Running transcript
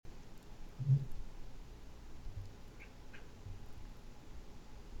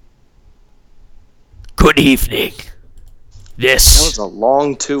Good evening. That was a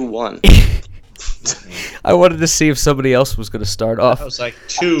long 2-1. I wanted to see if somebody else was going to start off. That was like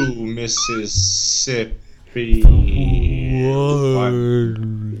 2 Mississippi.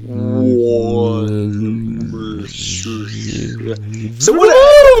 So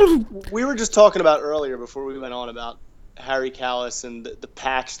what we were just talking about earlier before we went on about Harry Callis and the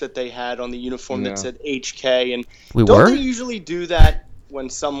patch that they had on the uniform that said HK, and don't they usually do that when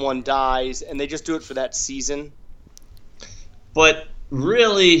someone dies and they just do it for that season? But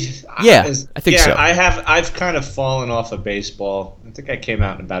really, I think so. I've kind of fallen off of baseball. I think I came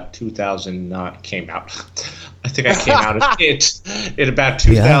out in about 2000. I think I came out in about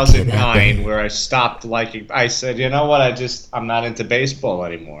 2009, where I stopped liking. I said, you know what? I'm not into baseball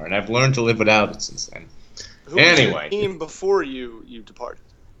anymore, and I've learned to live without it since then. Who was your team before you departed?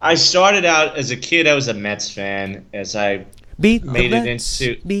 I started out as a kid. I was a Mets fan. As I made it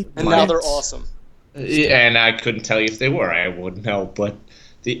into, and now they're awesome. And I couldn't tell you if they were. I wouldn't know. But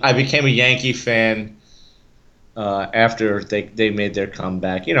I became a Yankee fan after they made their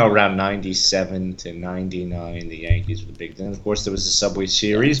comeback. Around 97 to 99, the Yankees were the big thing. Of course, there was the Subway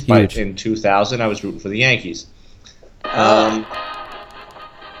Series. But in 2000, I was rooting for the Yankees. But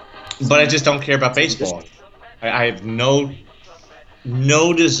I just don't care about baseball. I have no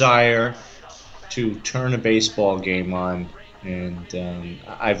desire to turn a baseball game on, and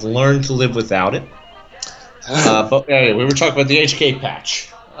I've learned to live without it. But anyway, we were talking about the HK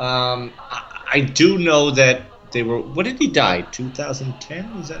patch. I do know that they were. What did he die? 2010?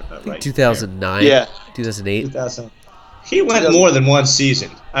 Is that about right? 2009. Yeah. 2008. 2000. He went more than one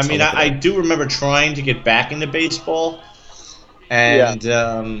season. I mean, I do remember trying to get back into baseball, and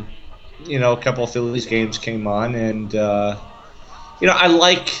a couple of Phillies games came on, and I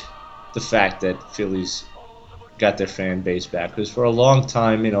like the fact that Phillies got their fan base back, because for a long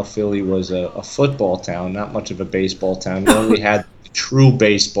time, Philly was a football town, not much of a baseball town. We only had true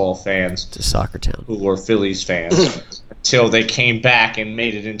baseball fans. It's a soccer town. Who were Phillies fans until they came back and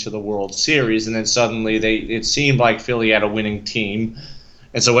made it into the World Series, and then suddenly it seemed like Philly had a winning team,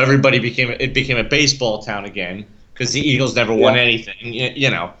 and so everybody became a baseball town again, because the Eagles never won anything,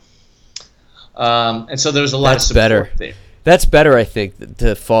 and so there was a lot of support there. That's better, I think,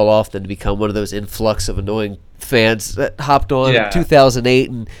 to fall off than to become one of those influx of annoying fans that hopped on in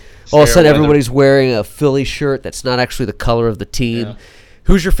 2008, and all of a sudden everybody's wearing a Philly shirt that's not actually the color of the team. Yeah.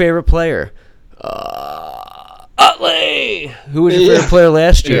 Who's your favorite player? Utley! Who was your favorite player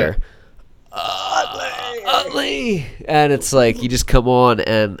last year? Utley! And it's like, you just come on,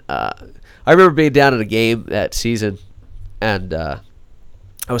 and I remember being down at a game that season, and I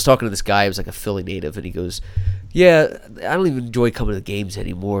was talking to this guy who was like a Philly native, and he goes, yeah, I don't even enjoy coming to the games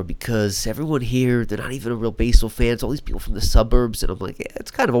anymore because everyone here, they're not even a real baseball fans. All these people from the suburbs. And I'm like,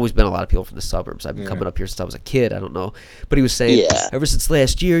 it's kind of always been a lot of people from the suburbs. I've been coming up here since I was a kid. I don't know. But he was saying, ever since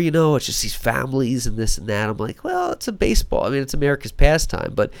last year, it's just these families and this and that. I'm like, well, it's a baseball. I mean, it's America's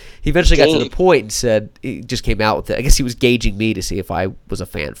pastime. But he eventually got to the point and said, he just came out with it. I guess he was gauging me to see if I was a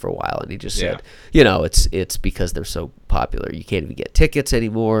fan for a while. And he just said, it's because they're so popular. You can't even get tickets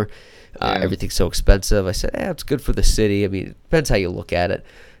anymore. Everything's so expensive. I said, it's good for the city. I mean, it depends how you look at it.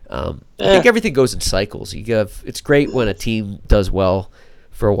 I think everything goes in cycles. It's great when a team does well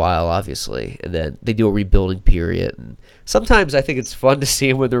for a while, obviously, and then they do a rebuilding period. And sometimes I think it's fun to see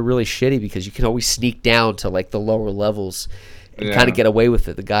them when they're really shitty, because you can always sneak down to like the lower levels and kind of get away with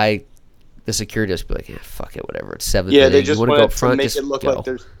it. The security just be like, fuck it, whatever. It's 7th inning. They just want to go up front, make just it look go. like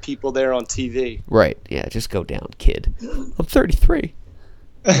there's people there on TV. Right? Yeah, just go down, kid. I'm 33.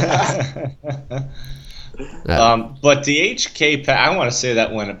 But the HK pack, I want to say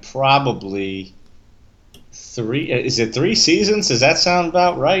that went probably 3. Is it 3 seasons? Does that sound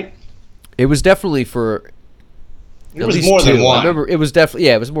about right? It was definitely for. It was more than one. I remember it was definitely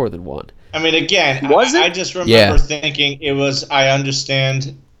it was more than one. I mean, again, I just remember thinking it was. I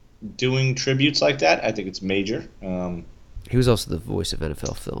understand doing tributes like that. I think it's major. He was also the voice of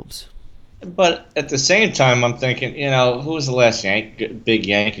NFL films. But at the same time, I'm thinking, who was the last big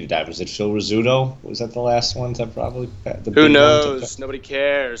Yankee to die? Was it Phil Rizzuto? Was that the last one to probably? Who knows? Nobody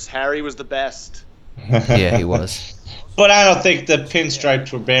cares. Harry was the best. Yeah, he was. But I don't think the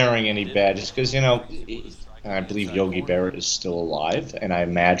pinstripes were bearing any badges, because, I believe Yogi Berra is still alive, and I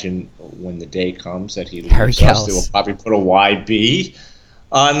imagine when the day comes that he leaves us, they will probably put a YB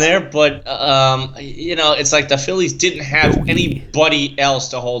on there, but it's like the Phillies didn't have anybody else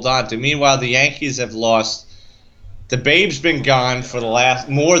to hold on to. Meanwhile, the Yankees have lost. The Babe's been gone for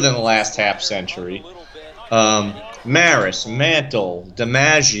more than the last half century. Maris, Mantle,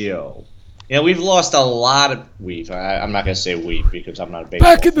 DiMaggio. We've lost a lot of. I'm not going to say we, because I'm not a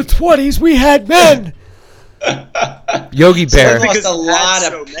baseball Back in the 20s, we had men. Yogi Bear. Lost a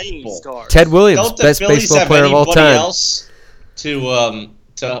lot of people. Ted Williams, best baseball player of all time. Else to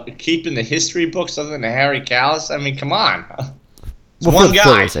keep in the history books other than Harry Kalas? I mean, come on. Well, for the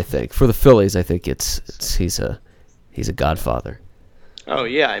Phillies, I think. For the Phillies, I think he's a godfather. Oh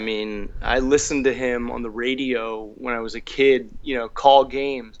yeah, I mean, I listened to him on the radio when I was a kid. Call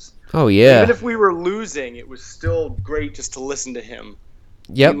games. Oh yeah. Even if we were losing, it was still great just to listen to him.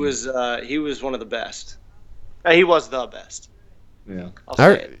 Yep. He was one of the best. He was the best. Yeah. I'll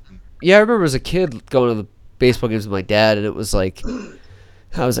say it. Yeah, I remember as a kid going to the baseball games with my dad, and it was like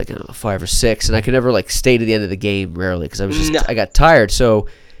I was like 5 or 6, and I could never stay to the end of the game rarely because I got tired. So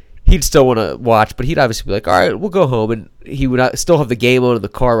he'd still want to watch, but he'd obviously be like, "All right, we'll go home," and he would still have the game on in the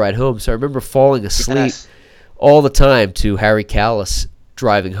car ride home. So I remember falling asleep all the time to Harry Kalas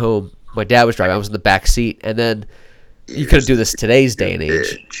driving home. My dad was driving; I was in the back seat, and then you couldn't do this today's day and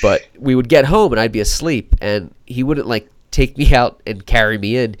age. But we would get home, and I'd be asleep, and he wouldn't take me out and carry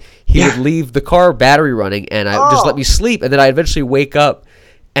me in. He would leave the car battery running, and just let me sleep, and then I eventually wake up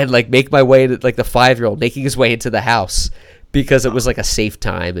and make my way to the 5-year-old making his way into the house because it was a safe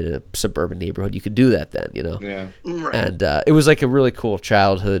time in a suburban neighborhood. You could do that then, Yeah. And it was a really cool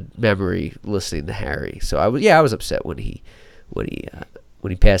childhood memory listening to Harry. So I was upset when he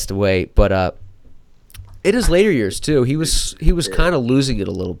passed away, but in his later years too, he was kind of losing it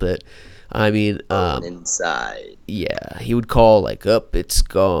a little bit. I mean, inside. Yeah, he would call up, it's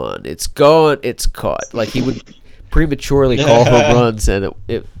gone, it's caught. He would prematurely call home runs, and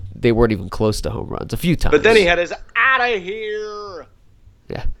they weren't even close to home runs a few times. But then he had his "out of here."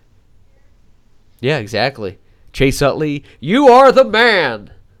 Yeah. Yeah, exactly. Chase Utley, you are the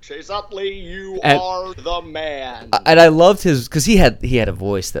man. Chase Utley, you are the man. And I loved his because he had a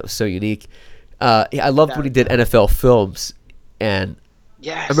voice that was so unique. I loved when he did NFL films, and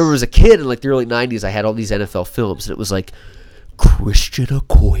yes. I remember as a kid in the early '90s, I had all these NFL films, and it was Christian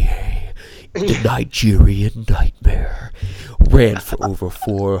Okoye. The Nigerian Nightmare ran for over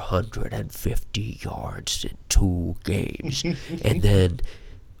 450 yards in 2 games, and then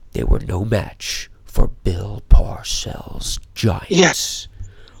they were no match for Bill Parcells' Giants. Yes.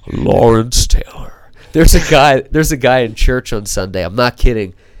 Lawrence Taylor. There's a guy in church on Sunday. I'm not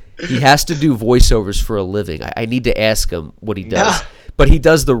kidding. He has to do voiceovers for a living. I need to ask him what he does. Yeah. But he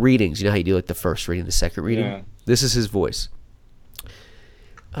does the readings. You know how you do the first reading, the second reading? Yeah. This is his voice.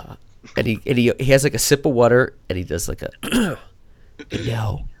 And he has a sip of water, and he does a and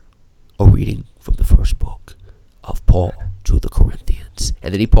now a reading from the first book of Paul to the Corinthians,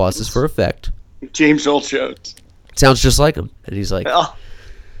 and then he pauses for effect. James Earl Jones. Sounds just like him, and he's like, Oh.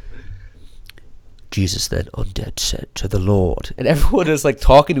 Jesus then undead said to the Lord, and everyone is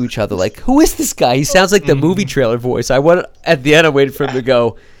talking to each other who is this guy? He sounds like the movie trailer voice. At the end I waited for him to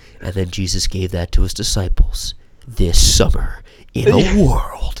go, and then Jesus gave that to his disciples this summer in a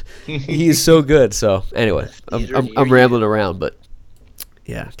world. He is so good. So anyway, I'm rambling around, but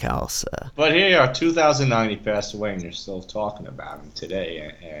yeah, Kalas. But here you are, 2009, he passed away, and you're still talking about him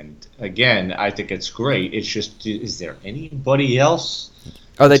today. And again, I think it's great. It's just, is there anybody else?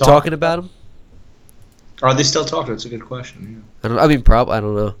 Are they talking about him? Are they still talking? That's a good question. Yeah. I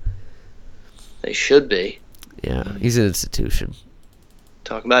don't know. They should be. Yeah, he's an institution.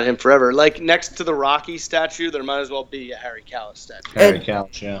 Talk about him forever. Next to the Rocky statue, there might as well be a Harry Kalas statue. Harry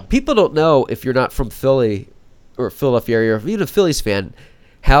Kalas, yeah. People don't know, if you're not from Philly or Philadelphia area, or even a Phillies fan,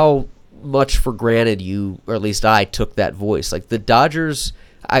 how much for granted you, or at least I, took that voice. The Dodgers,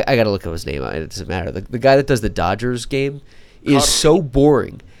 I got to look up his name. It doesn't matter. The guy that does the Dodgers game is so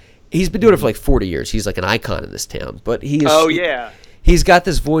boring. He's been doing it for 40 years. He's an icon in this town. But he is. Oh, yeah. He's got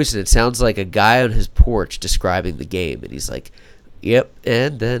this voice, and it sounds like a guy on his porch describing the game. And he's like, yep,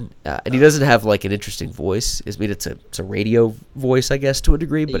 and then and he doesn't have an interesting voice. I mean, it's a radio voice, I guess, to a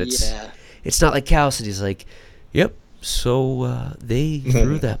degree, but it's not like Kalas. And he's like, yep. So they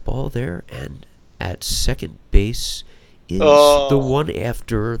threw that ball there, and at second base is the one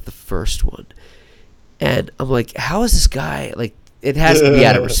after the first one. And I'm like, how is this guy It has to be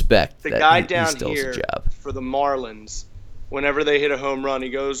out of respect. The guy down here for the Marlins, whenever they hit a home run, he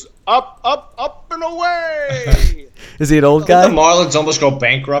goes up, up, up and away. Is he an old guy? The Marlins almost go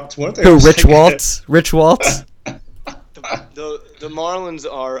bankrupt, weren't they? Who, Rich Waltz? Rich Waltz? The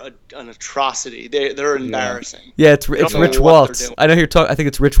Marlins are an atrocity. They're embarrassing. Yeah, it's Rich Waltz. I know you're talking. I think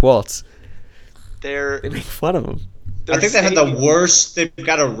it's Rich Waltz. They make fun of him. I think they had the worst. They've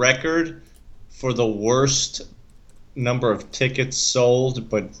got a record for the worst number of tickets sold,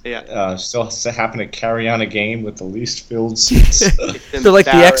 but still happen to carry on a game with the least filled seats. They're like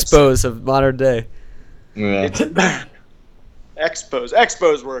the Expos of modern day. Yeah.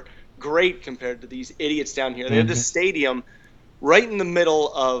 Expos were great compared to these idiots down here. They have this stadium right in the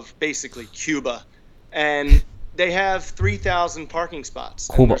middle of basically Cuba, and they have 3,000 parking spots.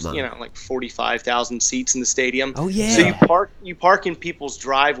 And there's, like 45,000 seats in the stadium. Oh yeah. So you park in people's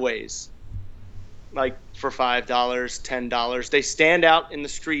driveways, like for $5, $10. They stand out in the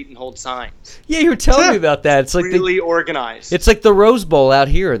street and hold signs. Yeah, you were telling me about that. It's like really organized. It's like the Rose Bowl out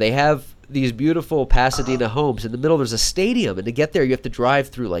here. They have these beautiful Pasadena homes. In the middle, there's a stadium, and to get there, you have to drive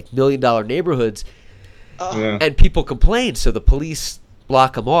through like $1 million neighborhoods, and people complain, so the police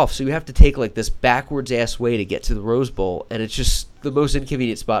block them off. So you have to take like this backwards ass way to get to the Rose Bowl, and it's just the most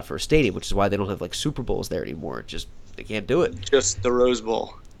inconvenient spot for a stadium, which is why they don't have like Super Bowls there anymore. They can't do it. Just the Rose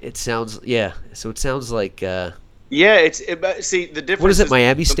Bowl. It sounds So it sounds like see the difference. What is it?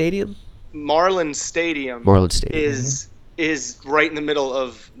 Miami Stadium? Marlins Stadium. Is right in the middle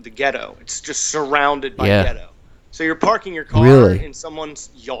of the ghetto. It's just surrounded by ghetto. So you're parking your car in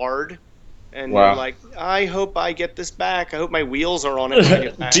someone's yard, and you're like, I hope I get this back. I hope my wheels are on it when I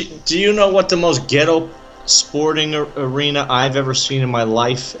get back. Do you know what the most ghetto sporting arena I've ever seen in my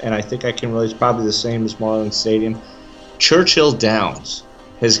life, and I think I can relate, it's probably the same as Marlins Stadium? Churchill Downs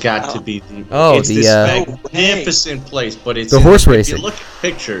has got to be this magnificent place, but it's the horse racing. If you look at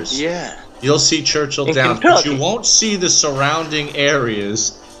pictures, you'll see Churchill Downs, but you won't see the surrounding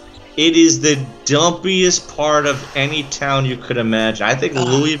areas. It is the dumpiest part of any town you could imagine. I think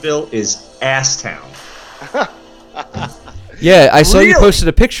Louisville is ass town. Yeah, I saw you posted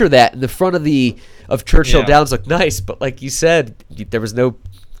a picture of that in the front of Churchill Downs. Looked nice, but like you said, there was no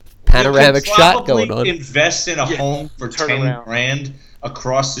panoramic shot going on. Invest in a home for $10,000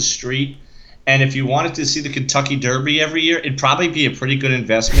 across the street. And if you wanted to see the Kentucky Derby every year, it'd probably be a pretty good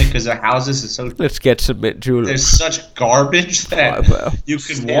investment because the houses are so. Let's get some jewelry. There's such garbage that you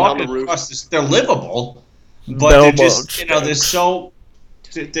could walk across this. They're livable, but they're just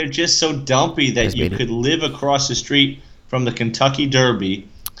they're just so dumpy that you could live across the street from the Kentucky Derby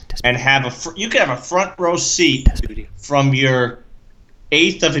and have you could have a front row seat from your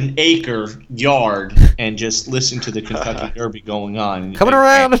eighth of an acre yard and just listen to the Kentucky Derby going on. Coming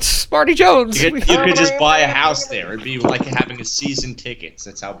around, it's Marty Jones. You could just buy a house there. It'd be like having a season tickets.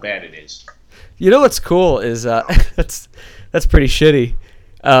 That's how bad it is. You know what's cool is that's pretty shitty.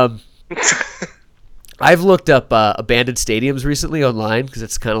 I've looked up abandoned stadiums recently online because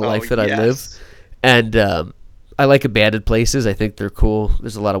it's kind of life that I live, and I like abandoned places. I think they're cool.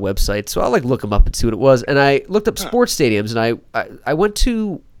 There's a lot of websites, so I like look them up and see what it was. And I looked up sports stadiums, and I went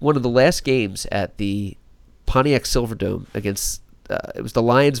to one of the last games at the Pontiac Silverdome against it was the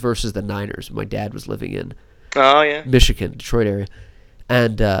Lions versus the Niners. My dad was living in Michigan, Detroit area,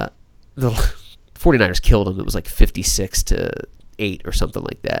 and the 49ers killed them. It was like 56-8 or something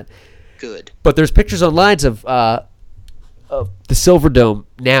like that. Good. But there's pictures online of the Silverdome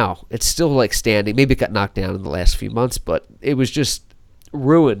now. It's still like standing. Maybe it got knocked down in the last few months, but it was just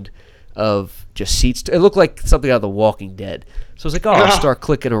ruined of just seats. It looked like something out of The Walking Dead. So I was like, I'll start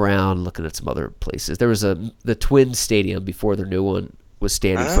clicking around, looking at some other places. There was the Twins Stadium before their new one was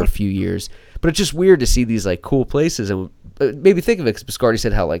standing for a few years. But it's just weird to see these like cool places, and it made me think of it because Biscardi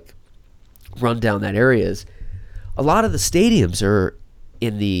said how like run down that area is. A lot of the stadiums are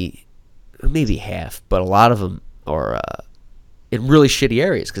in maybe half, but a lot of them are in really shitty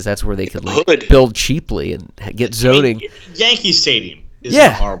areas because that's where they can like build cheaply and get zoning. Yankee Stadium is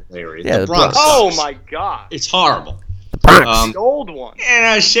a horrible area. Yeah, the Bronx. Oh my God, it's horrible. The Bronx, the old one.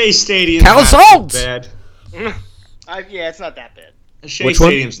 And Shea Stadium. Calzones. Bad. It's not that bad. Shea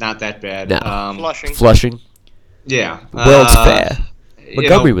Stadium's not that bad. No. Flushing. Yeah. World's Fair.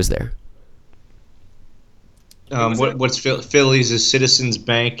 Montgomery was there. What's Philly's is Citizens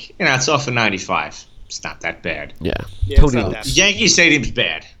Bank? It's off of 95. It's not that bad. Yeah. Totally. Yankee Stadium's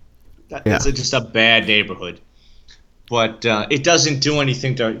bad. That's just a bad neighborhood. But it doesn't do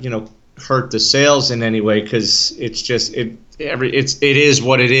anything to hurt the sales in any way because it's just it is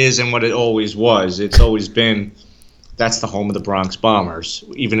what it is and what it always was. It's always been. That's the home of the Bronx Bombers,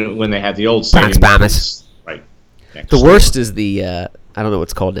 even when they had the old stadium. Bronx Bombers. Right. The worst is the I don't know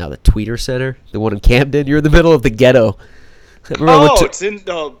what's called now, the Tweeter Center, the one in Camden. You're in the middle of the ghetto. It's in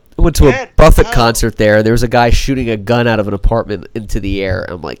the. I went to a Buffett concert there. There was a guy shooting a gun out of an apartment into the air.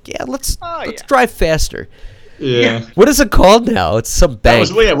 I'm like, let's drive faster. Yeah. What is it called now? It's some bank.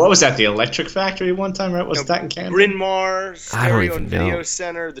 What was that? The Electric Factory one time, right? Was that in Camden? Bryn Mawr, Stereo and Video know.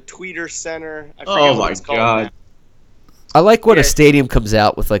 Center, the Tweeter Center. I forget what it's called now. I like when a stadium comes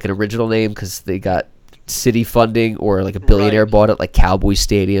out with like an original name because they got city funding or like a billionaire bought it, like Cowboy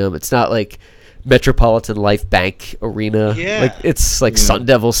Stadium. It's not like Metropolitan Life Bank Arena. Yeah. Like it's like Sun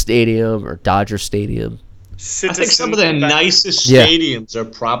Devil Stadium or Dodger Stadium. I think some of the nicest stadiums are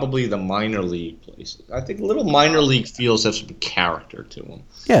probably the minor league places. I think little minor league fields have some character to them.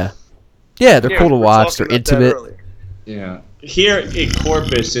 Yeah. Yeah, they're cool to watch. They're intimate. Yeah. Here in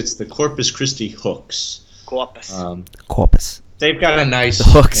Corpus, it's the Corpus Christi Hooks. Corpus. They've got a nice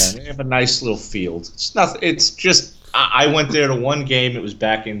Hooks. They have a nice little field. It's nothing. It's just I went there to one game. It was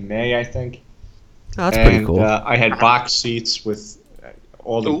back in May, I think. Oh, that's pretty cool. I had box seats with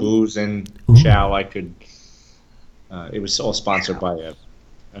all the booze and chow I could. It was all sponsored by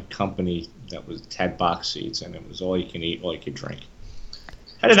a company that had box seats, and it was all you can eat, all you can drink.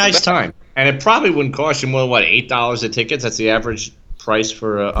 Had a nice time, and it probably wouldn't cost you more than $8 a ticket. That's the average price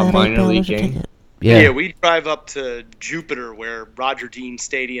for a minor league game. Yeah, we drive up to Jupiter, where Roger Dean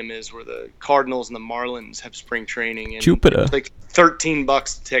Stadium is, where the Cardinals and the Marlins have spring training. And Jupiter, it's like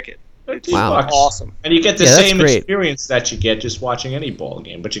 $13 a ticket. It's awesome, and you get the same experience that you get just watching any ball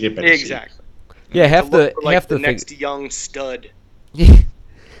game, but you get better. Exactly. Yeah, half the next young stud. Yeah.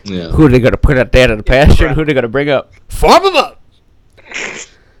 Who are they going to put out there in the pasture? Who are they going to bring up? Farm them up.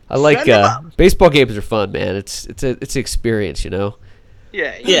 I like baseball games are fun, man. It's an experience, you know.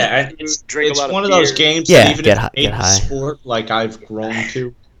 Yeah. It's one of those games that even if it's high. Sport like I've grown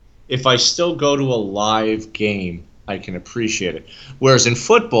to, if I still go to a live game, I can appreciate it. Whereas in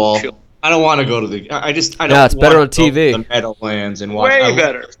football, I don't want to go to the. I don't. No, it's better on TV. The Meadowlands and watch. Way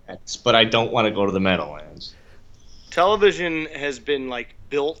better. But I don't want to go to the Meadowlands. Television has been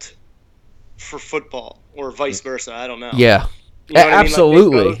built for football, or vice versa. I don't know. Yeah. You know absolutely.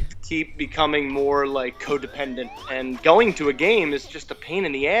 What I mean? They both keep becoming more codependent, and going to a game is just a pain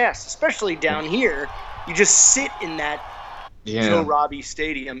in the ass, especially down here. You just sit in that Joe Robbie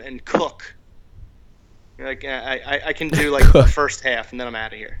Stadium and cook. I can do the first half, and then I'm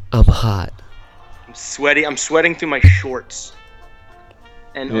out of here. I'm hot. I'm sweaty. I'm sweating through my shorts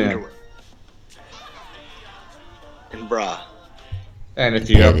and underwear and bra. And if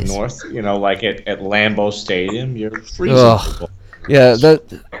you're up north, like at Lambeau Stadium, you're freezing. Ugh. Yeah,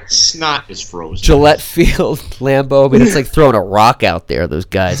 the snot is frozen. Gillette Field, Lambeau. I mean, it's like throwing a rock out there. Those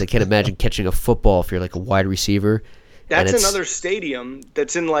guys. I can't imagine catching a football if you're a wide receiver. That's another stadium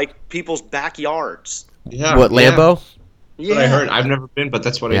that's in people's backyards. Yeah. What, Lambeau? Yeah. What I heard. I've never been, but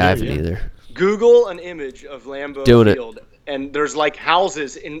that's what I hear. I haven't either. Google an image of Lambeau Field, and there's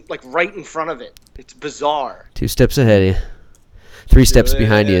houses right in front of it. It's bizarre. 2 steps ahead of you. 3 steps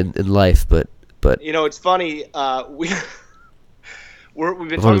behind you in life, but it's funny. We've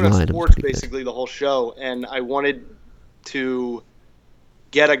been talking about sports basically the whole show, and I wanted to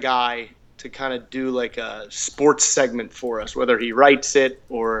get a guy to kind of do a sports segment for us, whether he writes it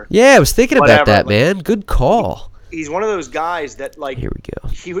or I was thinking about that, man. Good call. He's one of those guys that here we go.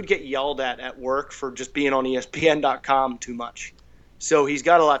 He would get yelled at work for just being on ESPN.com too much, so he's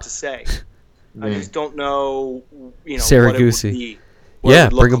got a lot to say. I just don't know, Sarah what it would be.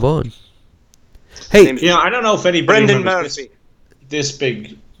 Bring him on. Hey, I don't know if anybody Brendan remembers Murphy. This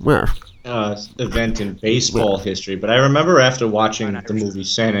big event in baseball history, but I remember after watching the movie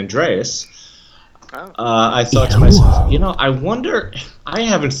San Andreas, I thought to myself, I wonder. I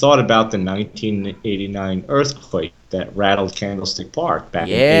haven't thought about the 1989 earthquake that rattled Candlestick Park back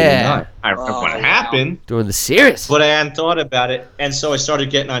in '89. I remember when it happened during the series, but I hadn't thought about it, and so I started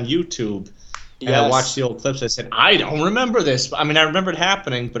getting on YouTube. And I watched the old clips. I said, I don't remember this. I mean, I remember it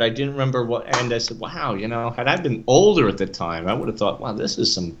happening, but I didn't remember what. And I said, wow, had I been older at the time, I would have thought, wow, this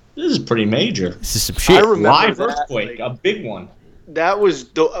is pretty major. This is some shit. I remember live earthquake, a big one. That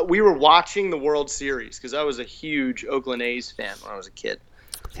was we were watching the World Series because I was a huge Oakland A's fan when I was a kid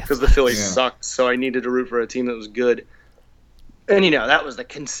because the Phillies sucked, so I needed to root for a team that was good. And that was the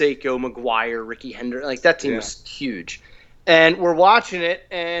Canseco, McGuire, Ricky Hendricks. That team was huge. And we're watching it,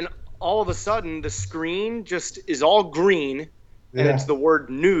 and all of a sudden, the screen just is all green, and it's the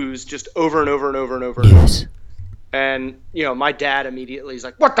word news just over and over and over and over. News. And, my dad immediately is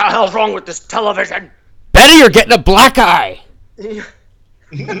like, what the hell's wrong with this television? Betty, you're getting a black eye.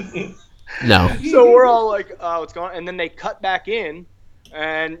 No. So we're all like, oh, what's going on? And then they cut back in,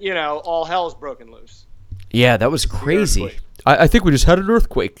 and, all hell's broken loose. Yeah, that was crazy. I think we just had an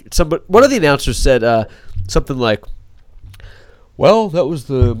earthquake. One of the announcers said something like, well, that was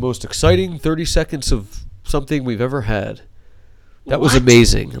the most exciting 30 seconds of something we've ever had. That was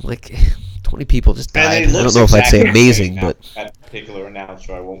amazing. I'm like, 20 people just died. I don't know if I'd say amazing, but that particular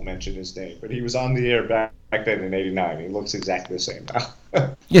announcer, I won't mention his name, but he was on the air back then in '89. He looks exactly the same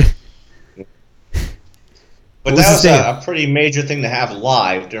now. Yeah. But that was a pretty major thing to have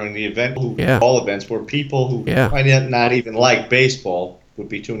live during the event. All events where people who might not even like baseball would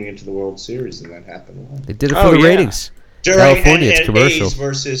be tuning into the World Series, and that happened live. They did it for the ratings. During California, it's commercial. A's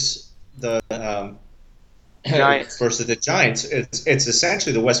versus the Giants versus the Giants. It's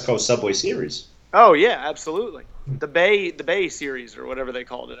essentially the West Coast Subway Series. Oh yeah, absolutely. The Bay Series or whatever they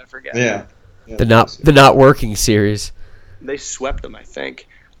called it, I forget. Yeah. The not working series. They swept them, I think.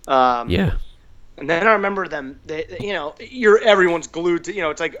 Yeah. And then I remember them. Everyone's glued to.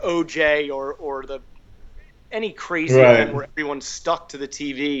 It's like OJ or any crazy event where everyone's stuck to the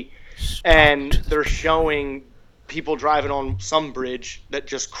TV, and they're showing people driving on some bridge that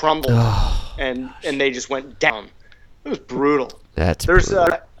just crumbled, and they just went down. It was brutal. Brutal.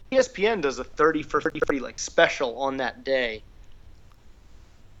 ESPN does a 30 for 30 like special on that day,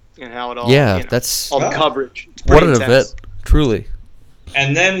 and how it all that's all the coverage. What an event, truly.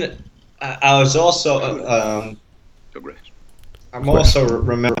 And then I was also I'm also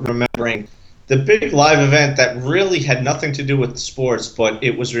remembering the big live event that really had nothing to do with sports, but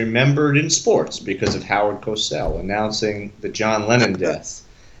it was remembered in sports because of Howard Cosell announcing the John Lennon death,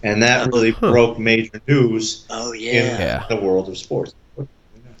 and that really broke major news in the world of sports.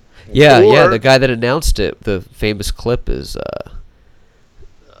 Yeah, the guy that announced it, the famous clip is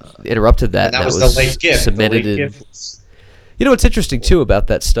interrupted that. And that was the late gift. Cemented in. You know what's interesting too about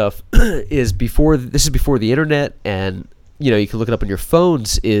that stuff is before the internet, and you can look it up on your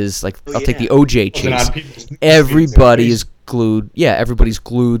phones. Is like I'll take the OJ chase. Everybody's glued. Yeah, everybody's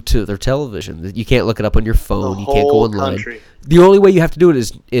glued to their television. You can't look it up on your phone. You can't go online. Country. The only way you have to do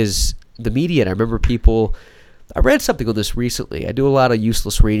it is the media. And I remember people. I read something on this recently. I do a lot of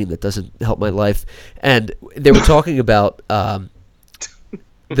useless reading that doesn't help my life, and they were talking about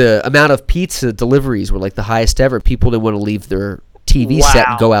the amount of pizza deliveries were like the highest ever. People didn't want to leave their TV set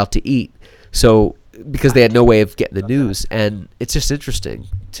and go out to eat, so because they had no way of getting the news, and it's just interesting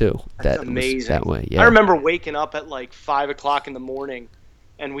too. That's amazing that way. Yeah, I remember waking up at like 5 o'clock in the morning,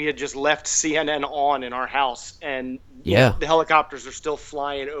 and we had just left CNN on in our house, and the helicopters are still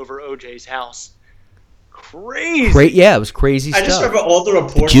flying over OJ's house. Crazy. Yeah, it was crazy stuff. I just remember all the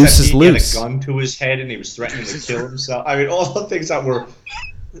reports that he had a gun to his head and he was threatening to kill himself. I mean, all the things that were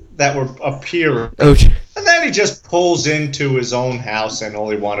appearing. OJ. And then he just pulls into his own house and all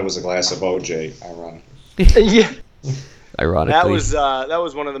he wanted was a glass of OJ, ironically. Yeah. Ironically. That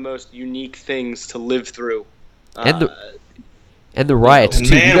was one of the most unique things to live through. And the riots,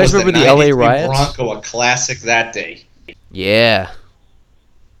 too. You guys remember the LA riots? Bronco, a classic that day. Yeah.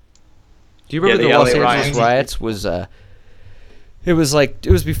 Do you remember the Los Angeles riots? It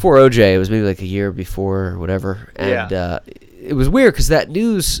was before OJ. It was maybe like a year before or whatever. And it was weird because that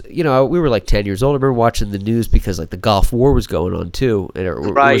news, we were like 10 years old. I remember watching the news because like the Gulf War was going on too, and it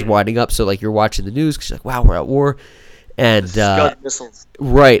was winding up. So like you're watching the news because you're like, wow, we're at war. And Scud missiles.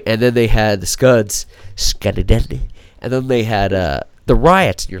 Right, and then they had the Scuds, and then they had the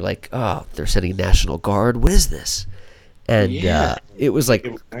riots. And you're like, oh, they're sending National Guard. What is this? And it was like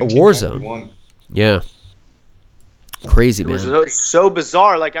a war zone. Yeah. Crazy, man. It was so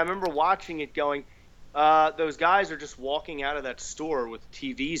bizarre. Like, I remember watching it going, those guys are just walking out of that store with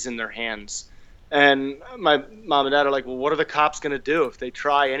TVs in their hands. And my mom and dad are like, well, what are the cops going to do? If they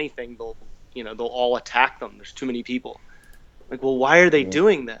try anything, they'll all attack them. There's too many people. Like, well, why are they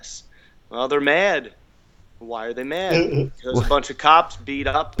doing this? Well, they're mad. Why are they mad? Because a bunch of cops beat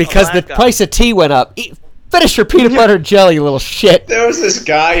up because the price of tea went up. Finish your peanut butter and jelly, you little shit. There was this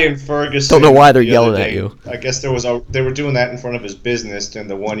guy in Ferguson. Don't know why they're yelling at you. I guess they were doing that in front of his business during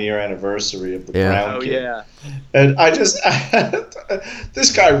the 1-year anniversary of the Brown kid. Yeah. And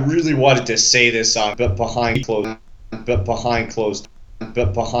this guy really wanted to say this on, but behind closed doors.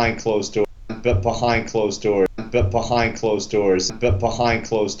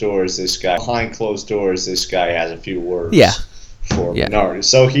 This guy has a few words. Yeah. For minorities.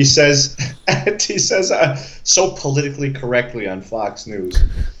 So he says so politically correctly on Fox News,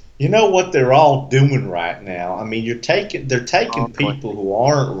 you know what they're all doing right now? I mean, they're taking people who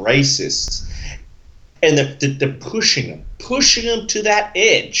aren't racists, and they're pushing them to that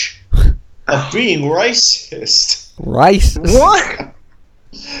edge of being racist. Racist? What?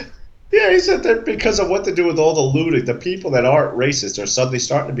 Yeah, he said that because of what they do with all the looting, the people that aren't racist are suddenly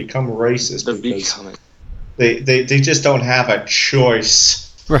starting to become racist. They just don't have a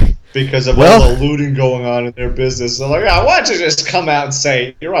choice, right? Because of all the looting going on in their business. So like, why don't you just come out and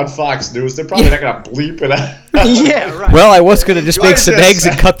say you're on Fox News? They're probably not going to bleep it out. Yeah, right. Well, I was going to just make some eggs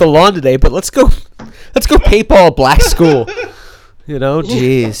and cut the lawn today, but let's go paintball a black school.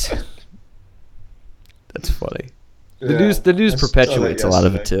 Jeez, that's funny. The news perpetuates a lot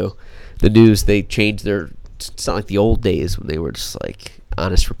of it too. The news, they change it's not like the old days when they were just like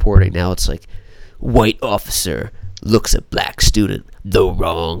honest reporting. Now it's like, white officer looks at black student the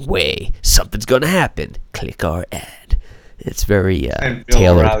wrong way. Something's going to happen. Click our ad. It's very and Bill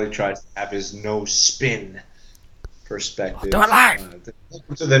tailored. O'Reilly tries to have his no spin perspective. Do it live.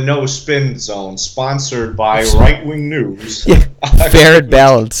 Welcome to the No Spin Zone, sponsored by Right Wing News. Yeah. Fair and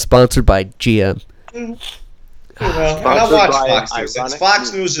balanced, sponsored by GM. I watch Fox News.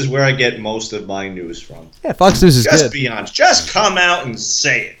 Fox News is where I get most of my news from. Yeah, Fox News is good. Just be honest. Just come out and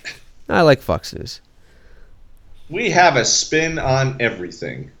say it. I like Fox News. We have a spin on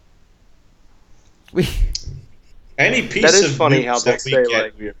everything. Any piece of funny news how that we say, get,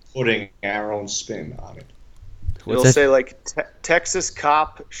 like, we're putting our own spin on it. It'll say, like, Texas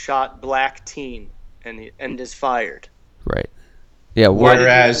cop shot black teen and is fired. Right. Yeah.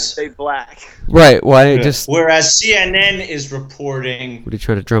 Whereas say black. Right. Why just? Whereas CNN is reporting. What are you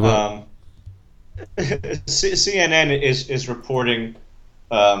trying to drum up? CNN is reporting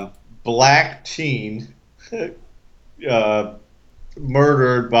black teen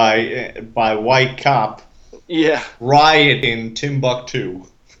murdered by white cop. Yeah. Riot in Timbuktu.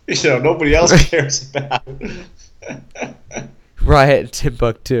 Nobody else cares about it. Riot in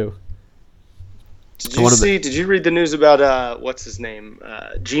Timbuktu. Did you read the news about what's his name?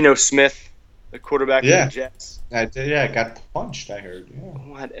 Geno Smith, the quarterback of the Jets? I got punched, I heard. Yeah.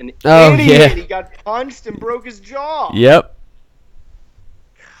 What an idiot. Yeah. He got punched and broke his jaw. Yep.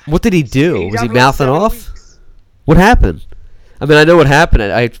 What did he do? Was he mouthing off? Weeks. What happened? I mean, I know what happened.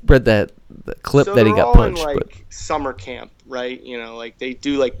 I read the clip that he got punched. In, summer camp, right? They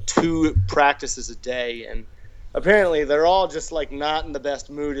do 2 practices a day, and apparently they're all just not in the best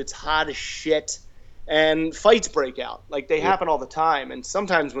mood. It's hot as shit, and fights break out. They happen all the time, and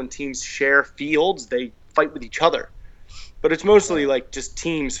sometimes when teams share fields, they fight with each other. But it's mostly just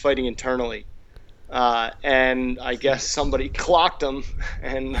teams fighting internally. And I guess somebody clocked him,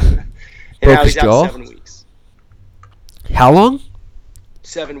 and now he's out 7 weeks. How long?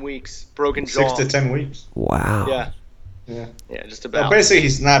 7 weeks. Broken jaw. 6 to 10 weeks. Wow. Yeah, just about. Well, basically,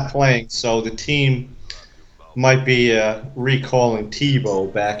 he's not playing, so the team might be recalling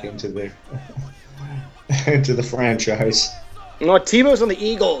Tebow back into the into the franchise. Tebow's on the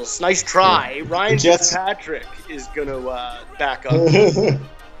Eagles. Nice try. Yeah. Ryan Fitzpatrick is going to back up.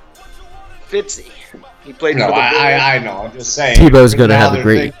 Fitzy. He played for the Bills. I know. I'm just saying. Tebow's going to have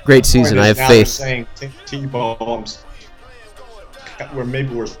a great season. I have faith. Saying Tebow,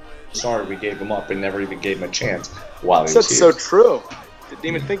 we're sorry we gave him up and never even gave him a chance while he was here. That's so true. Didn't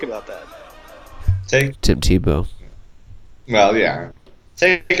even think about that. Tim Tebow. Well, yeah.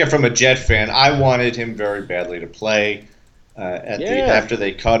 Take it from a Jet fan. I wanted him very badly to play. After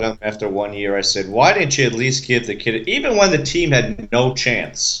they cut him after 1 year, I said, why didn't you at least give the kid, even when the team had no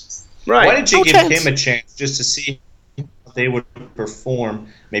chance, right? Why didn't you give him a chance just to see how they would perform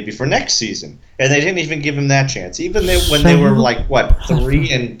maybe for next season? And they didn't even give him that chance. Even when they were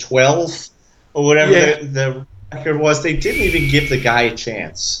 3-12 or whatever the record was, they didn't even give the guy a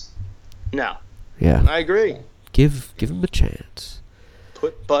chance. No. Yeah. I agree. Give him a chance.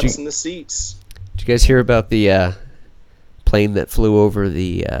 Put butts in the seats. Did you guys hear about the plane that flew over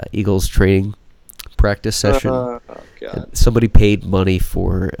the Eagles training practice session? Oh, God. Somebody paid money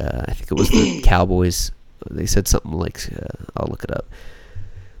for, I think it was the Cowboys. They said something like, I'll look it up.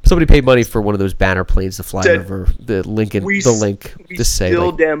 Somebody paid money for one of those banner planes to fly over the Lincoln, the link. To say,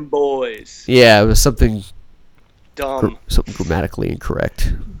 still them boys. Yeah, it was something dumb. Something grammatically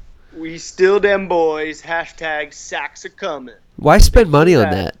incorrect. We still them boys. # sacks are coming. Why spend money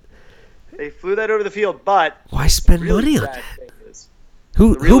on that? They flew that over the field, but why spend money on that?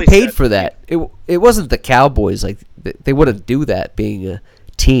 Who paid for that? It wasn't the Cowboys. They wouldn't do that. Being a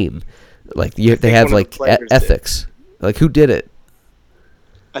team, they have ethics. Who did it?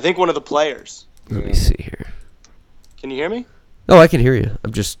 I think one of the players. Let me see here. Can you hear me? Oh, I can hear you.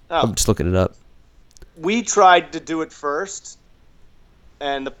 I'm just looking it up. We tried to do it first,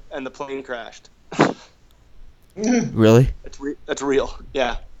 and the plane crashed. Really? That's real.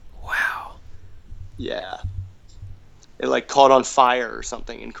 Yeah. Wow. Yeah. It caught on fire or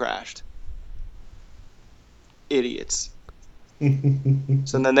something and crashed. Idiots.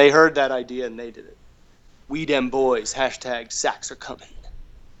 So then they heard that idea and they did it. We dem boys. # sacks are coming.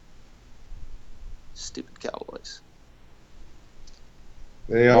 Stupid Cowboys.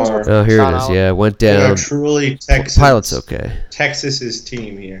 They are. Oh, here it is. Yeah, it went down. They are truly Texas. Pilot's okay. Texas's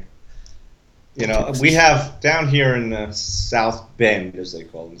team here. We have down here in South Bend, as they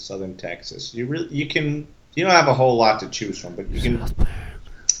call it, in southern Texas. You don't have a whole lot to choose from, but you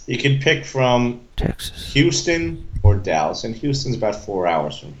can pick from Texas, Houston, or Dallas, and Houston's about 4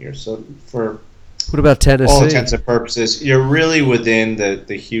 hours from here. So for what about Tennessee? All intents and purposes, you're really within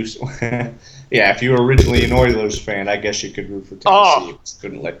the Houston. Yeah, if you were originally an Oilers fan, I guess you could root for Tennessee. You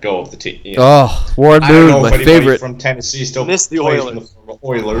couldn't let go of the team. Warren Moon, my favorite. From Tennessee still missed the plays Oilers. For the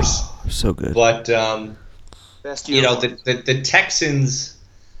Oilers. So good. But You know, the Texans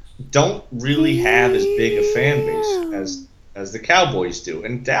don't really have as big a fan base as the Cowboys do,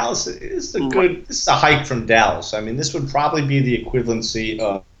 and Dallas is this is a hike from Dallas. I mean, this would probably be the equivalency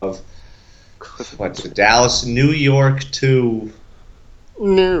of what's it, Dallas, New York to I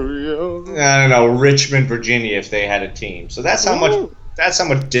don't know, Richmond, Virginia, if they had a team. So that's how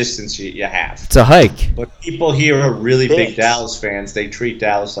much distance you have. It's a hike. But people here are really big Dallas fans. They treat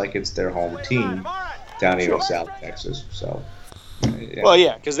Dallas like it's their home team down here in South Texas. So, yeah. Well,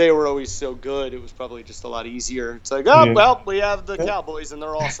 yeah, because they were always so good. It was probably just a lot easier. It's like, well, we have the Cowboys, and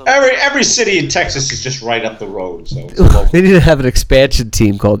they're awesome. Every city in Texas is just right up the road. So they need to have an expansion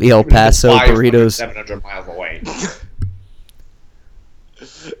team called the El Paso Burritos. 700 miles away.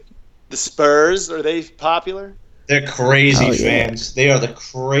 The Spurs, are they popular? They're crazy fans. They are the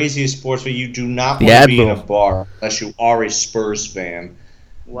craziest sports fans. You do not want to be in a bar unless you are a Spurs fan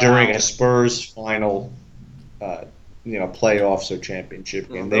during a Spurs final, playoffs or championship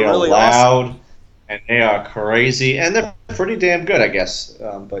game. They are really loud awesome. And they are crazy, and they're pretty damn good, I guess.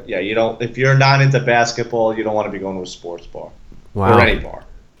 But yeah, if you're not into basketball, you don't want to be going to a sports bar or any bar.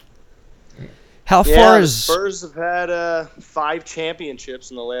 How far the is Spurs have had 5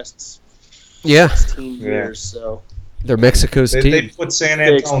 championships in the last 16 years, so they're Mexico's team. They put San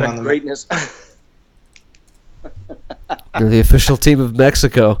Antonio on the greatness. They're the official team of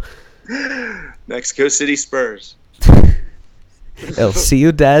Mexico. Mexico City Spurs. El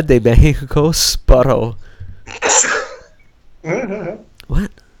Ciudad de Mexico Sparrow.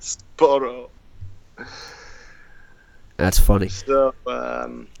 What? Sparrow. That's funny. So,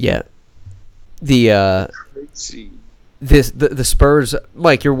 yeah. The Spurs,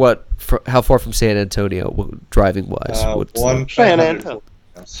 Mike. You're what? How far from San Antonio, driving wise? San Antonio.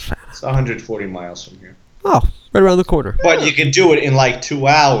 It's 140 miles from here. Oh, right around the corner. But you can do it in like 2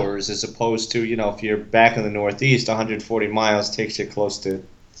 hours, as opposed to if you're back in the Northeast, 140 miles takes you close to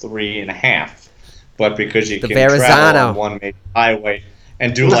 3.5. But because you can travel on one major highway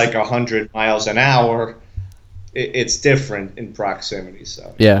and do like 100 miles an hour, it's different in proximity.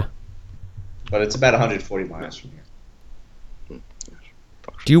 So yeah. But it's about 140 miles from here.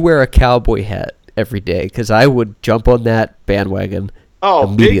 Do you wear a cowboy hat every day? Because I would jump on that bandwagon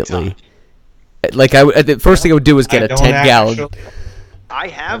immediately. Big time. Like the first thing I would do is get a 10-gallon. I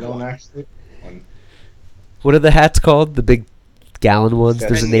have one. Actually. What are the hats called? The big gallon ones.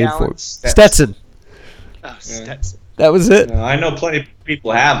 There's a name for it. Stetson. Oh, Stetson. That was it. No, I know plenty of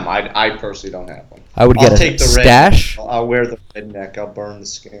people have them. I personally don't have one. I would get a stash. I'll wear the red neck. I'll burn the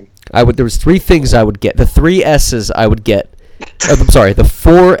skin. There was 3 things I would get. The 3 S's I would get. I'm sorry. The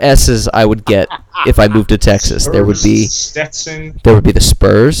 4 S's I would get if I moved to Texas. Spurs, there would be Stetson. There would be the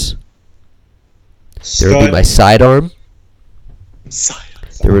Spurs. There would be my sidearm.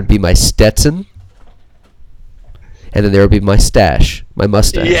 There would be my Stetson. And then there would be my stash, my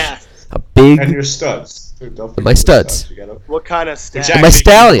mustache. Yeah. And your studs. My studs. What kind of stash? And my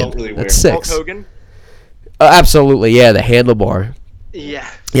stallion. That's 6. Hulk Hogan? Absolutely, yeah, the handlebar. Yeah.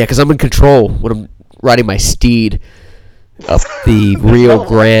 Yeah, because I'm in control when I'm riding my steed up the Rio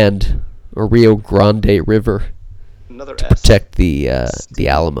Grande River Another to protect the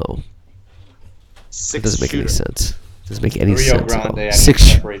Alamo. It doesn't make any sense. It doesn't make any sense Rio at all. Grande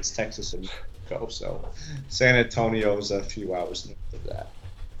separates Texas and Mexico, so San Antonio is a few hours north of that.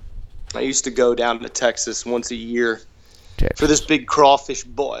 I used to go down to Texas once a year for this big crawfish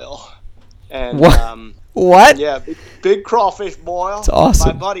boil. And, what? What? Yeah, big crawfish boil. It's awesome.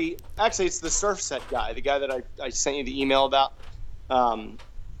 My buddy, actually, it's the Surf Set guy, the guy that I sent you the email about.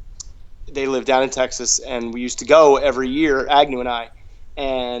 They live down in Texas, and we used to go every year, Agnew and I.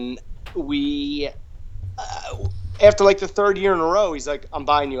 And we, after like the 3rd year in a row, he's like, I'm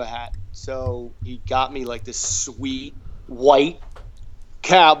buying you a hat. So he got me like this sweet white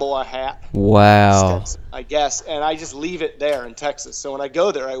cowboy hat. Wow. I guess, and I just leave it there in Texas. So when I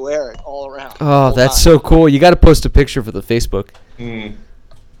go there, I wear it all around. Oh, that's so cool. You got to post a picture for the Facebook. Oh,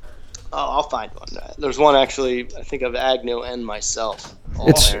 I'll find one. There's one actually, I think, of Agnew and myself.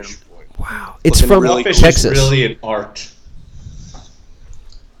 Wow. It's from really Texas. It's really an art.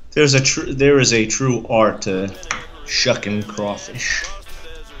 There is a true art to shucking crawfish.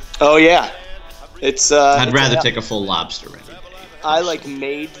 Oh yeah, it's. I'd rather take a full lobster any day. I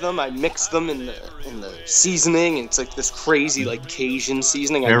made them. I mixed them in the seasoning, and it's like this crazy Cajun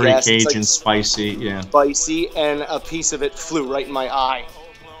seasoning. Very I guess. Cajun, it's spicy, yeah. Spicy, and a piece of it flew right in my eye,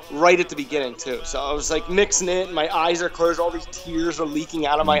 right at the beginning too. So I was mixing it, and my eyes are closed. All these tears are leaking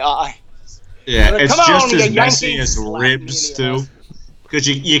out of my eye. Yeah, it's just as messy as ribs too. Because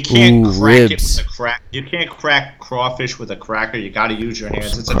you can't crack ribs. it with a crack. You can't crack crawfish with a cracker. You got to use your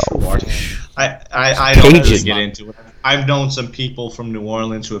hands. It's a true art. I don't really get into it. I've known some people from New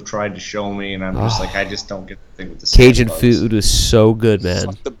Orleans who have tried to show me, and I'm just like, I just don't get the thing with the Cajun food is so good, man.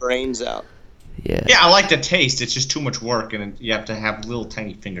 Suck the brains out. Yeah. Yeah, I like the taste. It's just too much work, and you have to have little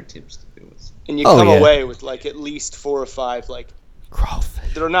tiny fingertips to do it. And you come away with like at least 4 or 5 like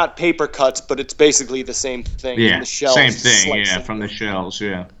crawfish. They're not paper cuts, but it's basically the same thing. Yeah, from the shells, same thing. Yeah, from the shells.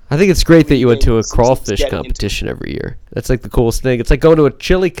 Yeah. I think it's great that you went to a crawfish competition every year. That's like the coolest thing. It's like going to a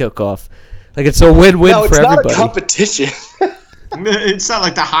chili cook-off. Like it's a win-win for everybody. No, it's not a competition. It's not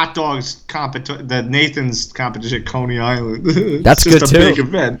like the hot dogs the Nathan's competition at Coney Island. That's it's good just a big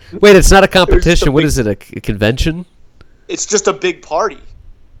event. Wait, it's not a competition. What is it? A convention? It's just a big party.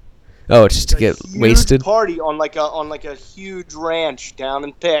 Oh, it's just to get wasted. Party on like a huge ranch down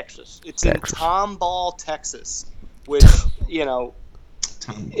in Texas. It's in Tomball, Texas, which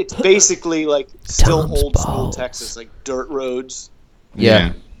it's basically like still old school Texas, like dirt roads.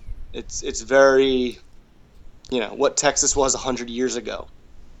 Yeah. It's very, what Texas was 100 years ago.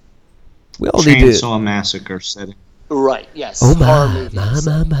 We all need to Chainsaw Massacre setting. Right. Yes. Oh my.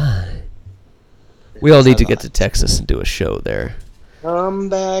 We all need to get to Texas and do a show there. Come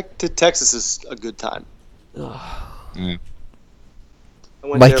back to Texas is a good time. Yeah.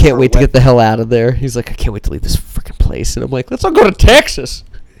 Mike can't wait to get the hell out of there. He's like, I can't wait to leave this freaking place. And I'm like, let's all go to Texas.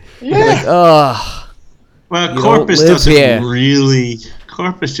 Yeah. Well, Corpus doesn't really.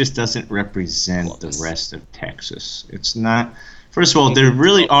 Corpus just doesn't represent the rest of Texas. It's not. First of all, there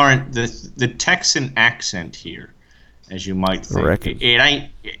really aren't the Texan accent here, as you might think. It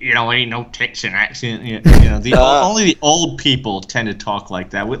ain't. Ain't no Texan accent. Only the old people tend to talk like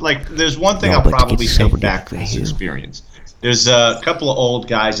that. There's one thing I'll probably take back from this experience. There's a couple of old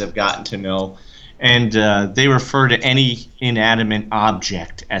guys I've gotten to know, and they refer to any inanimate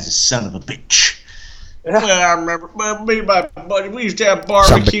object as a son of a bitch. Well, I remember me and my buddy, we used to have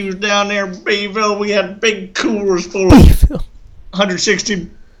barbecues down there in Bayville. We had big coolers full of 160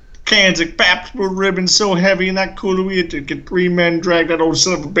 cans of Pabst Blue Ribbon so heavy in that cooler we had to get 3 men drag that old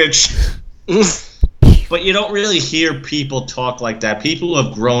son of a bitch. But you don't really hear people talk like that. People who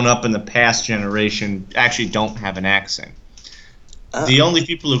have grown up in the past generation actually don't have an accent. The only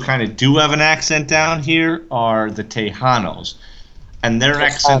people who kind of do have an accent down here are the Tejanos. And their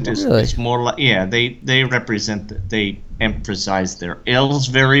accent is more like, they represent, they emphasize their L's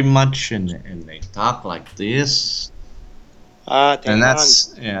very much, and they talk like this. And that's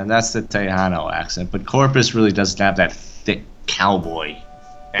the Tejano accent. But Corpus really doesn't have that thick cowboy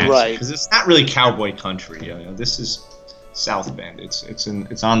accent. Right. Because it's not really cowboy country. This is South Bend.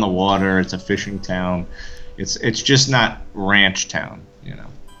 It's on the water. It's a fishing town. It's just not ranch town.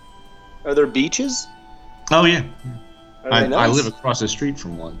 Are there beaches? Oh yeah. Nice? I live across the street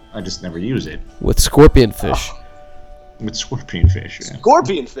from one. I just never use it. With scorpion fish. With scorpion fish, yeah.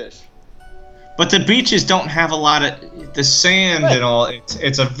 Scorpion fish. But the beaches don't have a lot of the sand and all.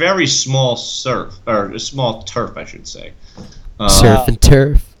 It's a very small surf, or a small turf, I should say. Surf and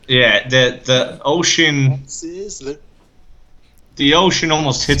turf. Yeah, the ocean. The ocean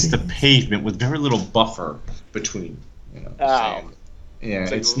almost hits the pavement with very little buffer between. Sand. Yeah,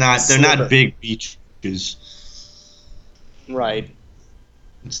 it's not. They're not big beaches. Right.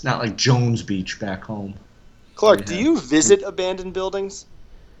 It's not like Jones Beach back home. Clark, do you visit abandoned buildings?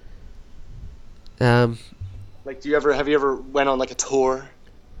 Have you ever went on like a tour?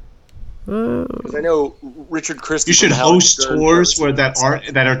 Because I know Richard Christie. You should host tours that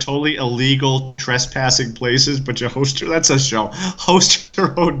are totally illegal trespassing places, but you host. That's a show. Host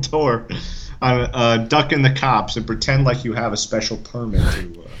your own tour on ducking the cops and pretend like you have a special permit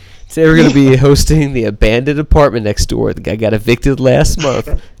to. Today we're going to be hosting the abandoned apartment next door. The guy got evicted last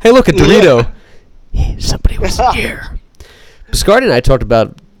month. Hey, look, a Dorito. Yeah, somebody was here. Biscardi and I talked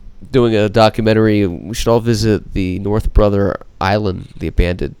about doing a documentary. We should all visit the North Brother Island, the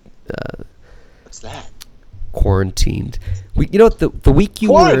abandoned. What's that? Quarantined. The week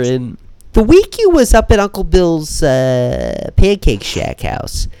you were in. The week you was up at Uncle Bill's Pancake Shack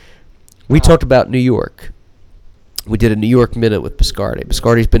house. We talked about New York. We did a New York Minute with Biscardi.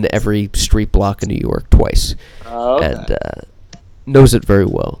 Biscardi's been to every street block in New York twice. And knows it very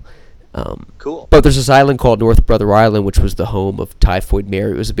well. Cool. But there's this island called North Brother Island, which was the home of Typhoid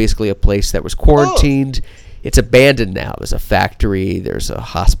Mary. It was basically a place that was quarantined. It's abandoned now. There's a factory. There's a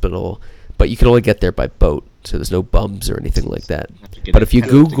hospital. But you can only get there by boat. So there's no bums or anything like that. But if you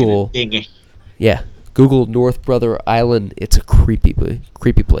Google... Google North Brother Island, it's a creepy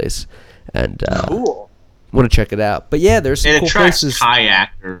place. And cool. want to check it out. But yeah, there's some it cool attracts places.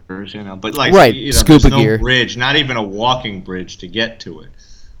 Kayakers, you know, but like right, scuba there's no gear, bridge, not even a walking bridge to get to it.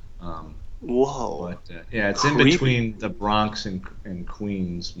 Whoa! But it's in between the Bronx and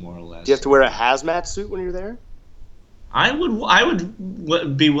Queens, more or less. Do you have to wear a hazmat suit when you're there? I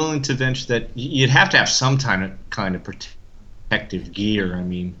would be willing to venture that you'd have to have some kind of protective gear. I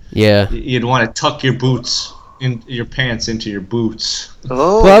mean, you'd want to tuck your boots in your pants into your boots.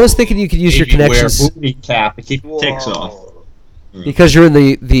 Oh, well, I was thinking you could use your connections. Wear a booty cap to keep ticks off. Because you're in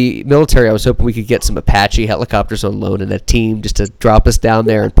the military, I was hoping we could get some Apache helicopters on loan and a team just to drop us down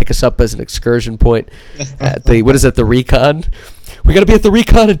there and pick us up as an excursion point at the the recon. We got to be at the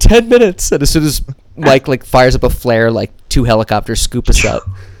recon in 10 minutes. And as soon as Mike fires up a flare, 2 helicopters scoop us up.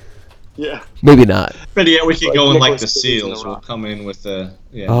 Yeah. Maybe not. But we could go in like the SEALs. We'll come in with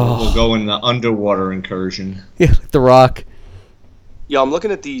we'll go in the underwater incursion. Yeah, like the Rock. Yeah, I'm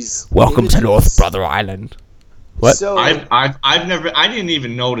looking at these. Welcome to North Brother Island. What? So, I didn't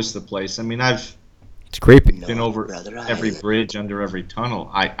even notice the place. I mean, it's creepy. Been over every bridge, under every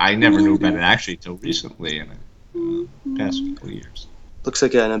tunnel. I never knew about it actually till recently in the past couple of years. Looks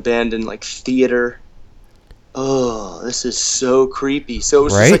like an abandoned theater. Oh, this is so creepy. So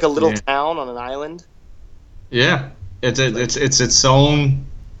it's just like a little town on an island. Yeah, it's its own.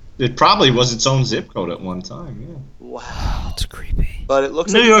 It probably was its own zip code at one time. Yeah. Wow, that's creepy. But it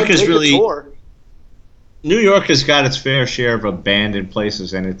looks New like York is really. Tour. New York has got its fair share of abandoned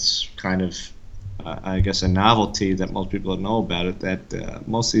places, and it's kind of, I guess, a novelty that most people don't know about it, that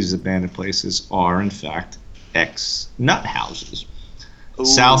most of these abandoned places are, in fact, ex-nut houses.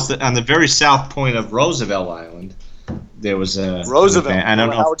 South, on the very south point of Roosevelt Island, there was a... Roosevelt, I don't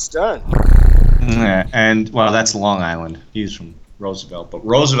know how it's done. And, well, that's Long Island. He's from Roosevelt. But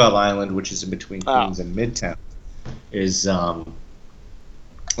Roosevelt Island, which is in between Queens and Midtown, is... There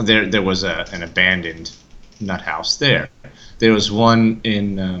was an abandoned nut house there. There was one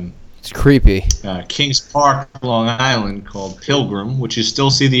in it's creepy. Kings Park, Long Island, called Pilgrim, which you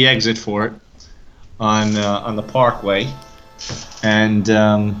still see the exit for it on the Parkway, and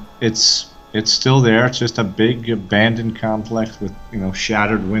it's still there. It's just a big abandoned complex with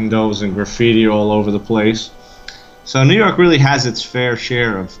shattered windows and graffiti all over the place. So New York really has its fair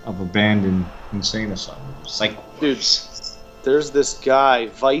share of abandoned insane asylums, psych wards. Dude, there's this guy,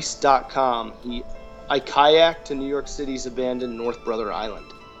 Vice.com. I kayaked to New York City's abandoned North Brother Island,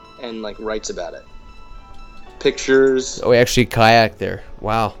 and writes about it. Pictures. Oh, we actually kayaked there.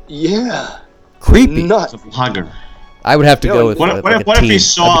 Wow. Yeah. Creepy. Nuts. It's a blogger. I would have to go with what if he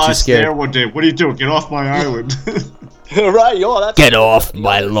saw us scared. there one day? What do you do? Get off my island. Right, that's get off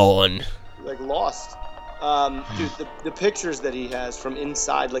my lawn. Lost. Dude, the pictures that he has from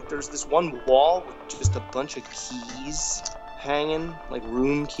inside, there's this one wall with just a bunch of keys hanging,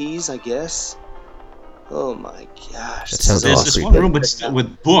 room keys, I guess. Oh my gosh. There's this one room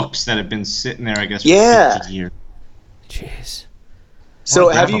with books that have been sitting there, I guess, for 50 years. Jeez. So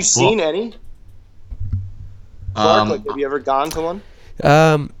have you seen any? Clark, have you ever gone to one?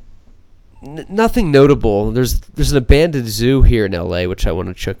 Nothing notable. There's an abandoned zoo here in LA, which I want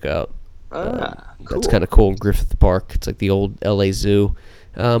to check out. Cool. That's kind of cool in Griffith Park. It's like the old LA Zoo.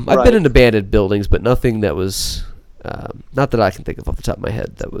 I've been in abandoned buildings, but nothing that was not that I can think of off the top of my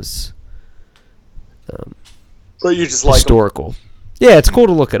head that was but you just historical. Yeah, it's cool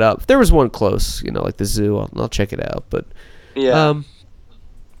to look it up. If there was one close, like the zoo, I'll check it out. But yeah,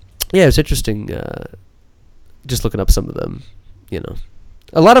 it's interesting. Just looking up some of them,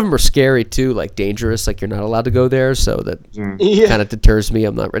 a lot of them are scary too, dangerous. You're not allowed to go there, so that kind of deters me.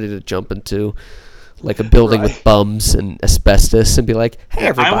 I'm not ready to jump into a building with bums and asbestos and be like, "Hey,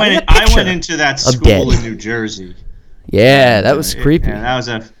 everybody, I went into that school in New Jersey. Yeah, that was creepy.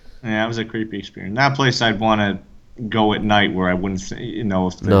 That was a creepy experience. That place I'd want to go at night where I wouldn't, if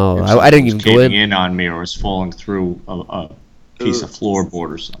I didn't even go in on me or was falling through a piece of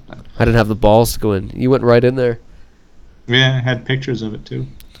floorboard or something. I didn't have the balls to go in. You went right in there. Yeah, I had pictures of it too.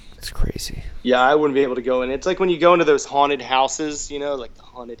 It's crazy. Yeah, I wouldn't be able to go in. It's like when you go into those haunted houses, like the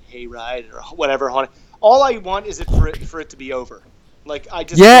haunted hayride or whatever haunted. All I want is for it to be over. I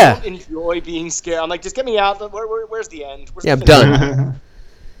just don't enjoy being scared. I'm like, just get me out. Where's the end? I'm done.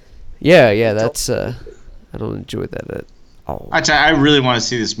 Yeah, that's I don't enjoy that at all. I really want to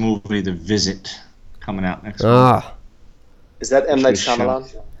see this movie, The Visit, coming out next week. Is that M. Night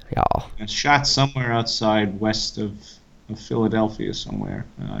Shyamalan? Yeah. It's shot somewhere outside west of Philadelphia somewhere.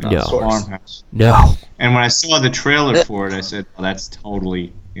 No. Farmhouse. No. And when I saw the trailer for it, I said, "Oh, that's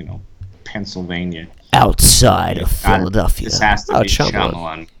totally, Pennsylvania." Outside of Philadelphia. This has to be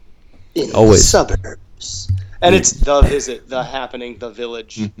Shyamalan. In Always. the suburbs. And it's The Visit, The Happening, The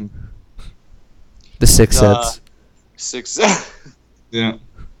Village. Mm-hmm. The Sixth Sense. Yeah.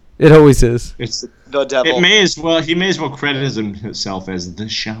 It always is. It's the devil. He may as well credit himself as the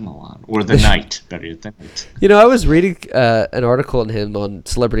Shyamalan or the Knight. Better yet, the Knight. You know, I was reading an article on him on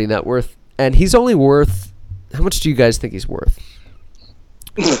Celebrity Net Worth, and he's only worth. How much do you guys think he's worth?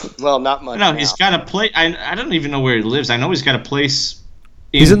 Well, not much. No, he's got a place. I don't even know where he lives. I know he's got a place.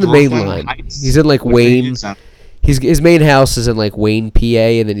 He's in the main line. He's in like Wayne. His main house is in like Wayne, PA,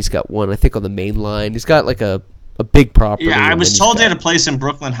 and then he's got one I think on the main line. He's got like a big property. Yeah, I was told he had a place in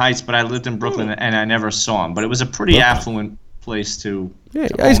Brooklyn Heights, but I lived in Brooklyn and I never saw him. But it was a pretty affluent place to. Yeah,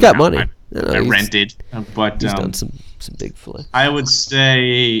 he's got money. I rented, but he's done some big flips. I would say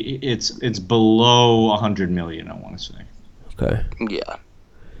it's below 100 million. I want to say. Okay. Yeah.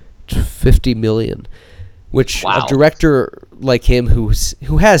 50 million, which a director like him who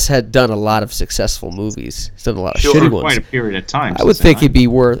has done a lot of successful movies, he's done a lot of shitty ones. Quite a period of time. I would think he'd be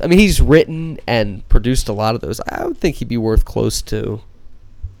worth. I mean, he's written and produced a lot of those. I would think he'd be worth close to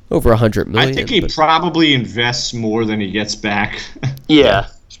over 100 million. I think he probably invests more than he gets back. Yeah,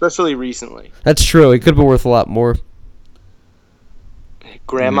 especially recently. That's true. He could have been worth a lot more.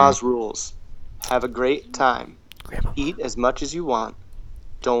 Grandma's rules. Have a great time. Eat as much as you want.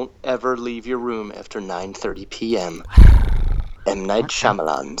 Don't ever leave your room after 9:30 p.m. M. Night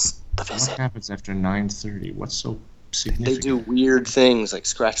Shyamalan's The Visit. What happens after 9:30? What's so significant? They do weird things like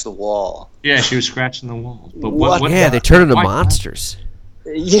scratch the wall. Yeah, she was scratching the wall. But what? Yeah, they turn into monsters.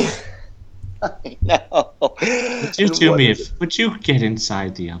 Yeah, I know. Would you get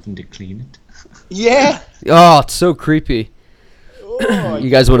inside the oven to clean it? Yeah. Oh, it's so creepy. Oh, you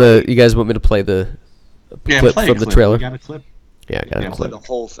guys want me to play the clip from the trailer? You got a clip? Yeah, I got a clip. The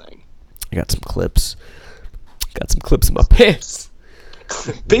whole thing. I got some clips. Got some clips in my pants.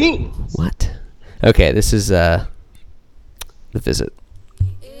 Bean. What? Okay, this is The Visit.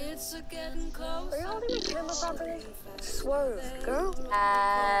 Swerve, girl.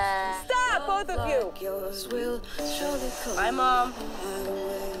 Stop, both of you. Hi, Mom.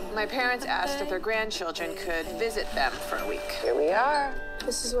 My parents asked if their grandchildren could visit them for a week. Here we are.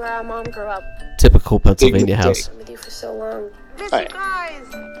 This is where our mom grew up. Typical Pennsylvania house. I've been with you for so long. Right. Guys.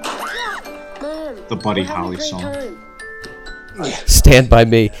 Mom. The Buddy Holly song. Stand By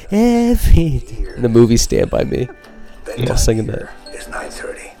Me. In the movie Stand By Me. I'm all singing that. It's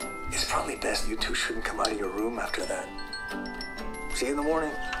 9:30. It's probably best you two shouldn't come out of your room after that. See you in the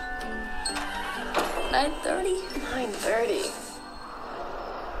morning. 9:30? 9:30.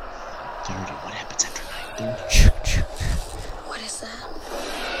 What happens after 9:30? What is that?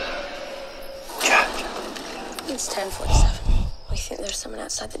 Jack. It's 10:47. We think there's someone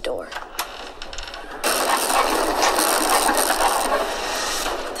outside the door.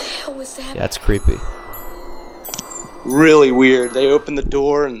 What the hell was that? Yeah, it's creepy. Really weird. They open the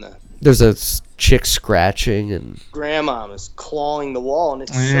door and there's a chick scratching and grandma is clawing the wall and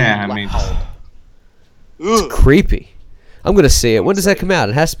it's so loud. It's creepy. I'm gonna see it. When does that come out?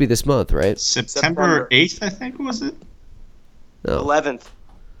 It has to be this month, right? September 8th, I think, was it? No. 11th.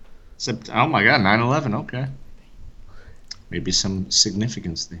 Oh my God, 9/11. Okay. Maybe some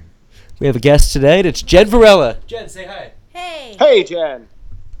significance there. We have a guest today, and it's Jen Varela. Jen, say hi. Hey. Hey, Jen.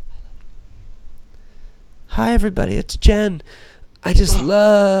 Hi, everybody. It's Jen. I just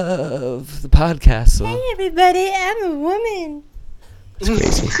love the Podcastle. Hey, everybody. I'm a woman. It's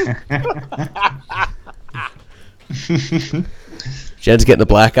crazy. Jen's getting a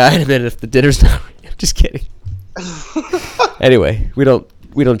black eye in a minute if the dinner's not ready. I'm just kidding. Anyway, we don't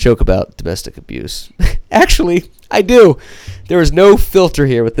joke about domestic abuse. Actually, I do. There is no filter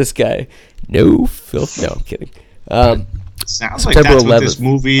here with this guy. No filter. No, I'm kidding. Sounds like that's what this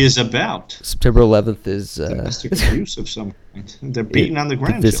movie is about. September 11th is domestic abuse of some kind. They're beating on the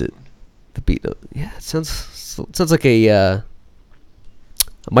grandchildren. The beat. Yeah, it sounds like a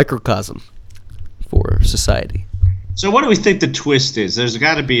microcosm for society. So what do we think the twist is? There's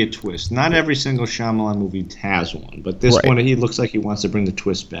got to be a twist. Not every single Shyamalan movie has one, but this one, he looks like he wants to bring the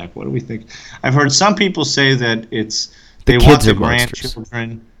twist back. What do we think? I've heard some people say that they want the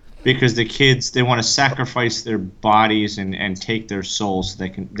grandchildren because the kids, they want to sacrifice their bodies and take their souls so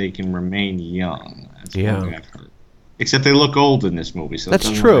they can remain young. That's what I've heard. Except they look old in this movie, so that's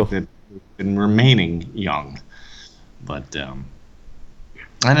it true. Like they've been remaining young. But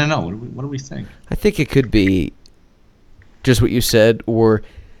I don't know. What do we think? I think it could be just what you said, or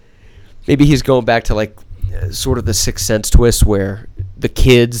maybe he's going back to like sort of the Sixth Sense twist where the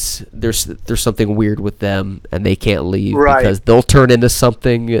kids, there's something weird with them and they can't leave because they'll turn into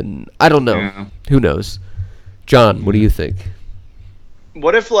something, and I don't know. Yeah. Who knows? John, what do you think?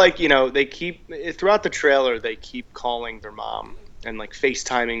 What if, like, they keep throughout the trailer they keep calling their mom and like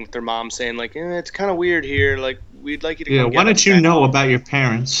FaceTiming with their mom, saying like, it's kind of weird here. Like, we'd like you to. Yeah, come why get don't us you back." know about your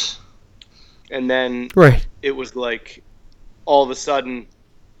parents? And then Right. it was like, all of a sudden,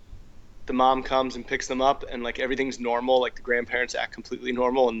 the mom comes and picks them up, and like everything's normal. Like the grandparents act completely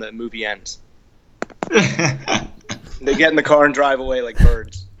normal, and the movie ends. They get in the car and drive away like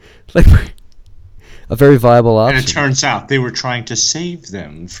birds. Like a very viable option. And it turns out they were trying to save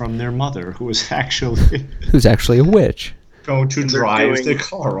them from their mother, who was actually a witch. Going to drive the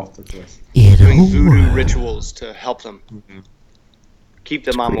car off the cliff. Doing voodoo rituals to help them. Keep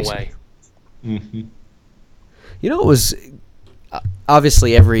the mom away. Mm-hmm. You know, it was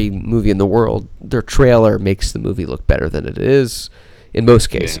obviously every movie in the world, their trailer makes the movie look better than it is in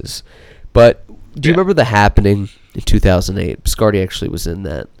most cases. Yeah. But do you remember The Happening in 2008? Biscardi actually was in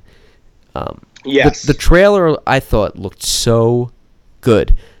that. Yes. The trailer, I thought, looked so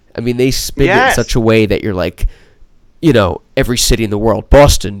good. I mean, they spin it in such a way that you're like, you know, every city in the world,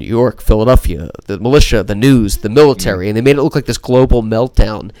 Boston, New York, Philadelphia, the militia, the news, the military, and they made it look like this global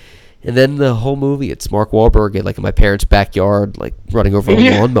meltdown. And then the whole movie, it's Mark Wahlberg like in my parents' backyard, like running over a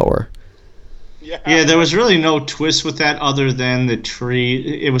lawnmower. Yeah, there was really no twist with that other than the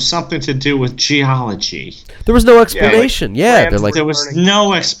tree. It was something to do with geology. There was no explanation. They're like, there was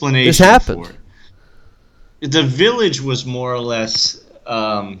no explanation. This happened. For it. The village was more or less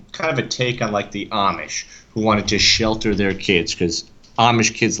kind of a take on like the Amish, who wanted to shelter their kids because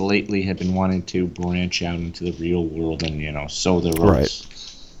Amish kids lately have been wanting to branch out into the real world and, you know, sow their oats.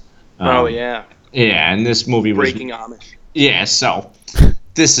 Right. Yeah, and this movie was Breaking Amish. Yeah, so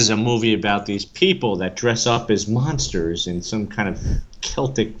this is a movie about these people that dress up as monsters in some kind of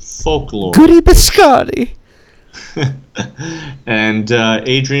Celtic folklore. Goody Biscardi. And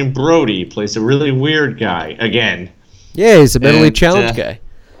Adrian Brody plays a really weird guy again. Yeah, he's a mentally challenged guy.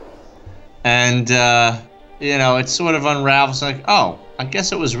 And you know, it sort of unravels like, oh, I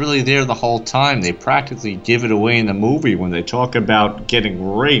guess it was really there the whole time. They practically give it away in the movie when they talk about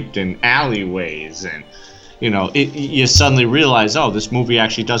getting raped in alleyways, and you know, you suddenly realize, oh, this movie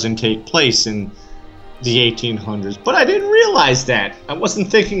actually doesn't take place in the 1800s. But I didn't realize that. I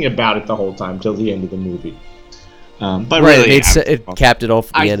wasn't thinking about it the whole time till the end of the movie. But really, it capped it off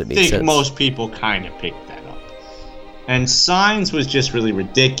at the end. It made sense. I think most people kind of picked that up. And Signs was just really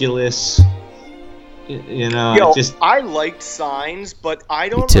ridiculous. You know, I liked Signs, but I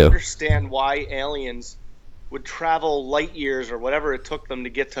don't understand why aliens would travel light years or whatever it took them to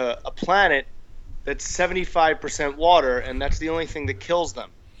get to a planet that's 75% water, and that's the only thing that kills them.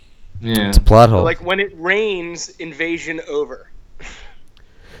 Yeah, it's a plot hole. So, like when it rains, invasion over.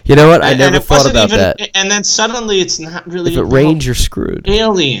 You know what? I never thought about that. And then suddenly, it's not really. If it rains, you're screwed.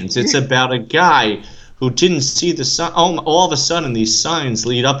 Aliens. It's about a guy who didn't see the sun. All of a sudden, these signs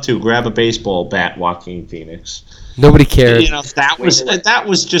lead up to grab a baseball bat, Joaquin Phoenix. Nobody cared. You know, that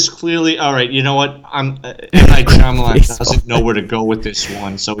was just clearly all right. You know what? M. Night Shyamalan doesn't know where to go with this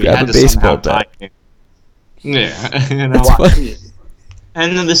one, so he had to somehow tie it. Yeah, you know.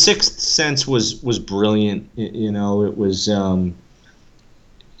 And then The Sixth Sense was brilliant. You know, it was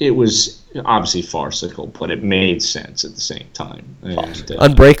obviously farcical, but it made sense at the same time. And,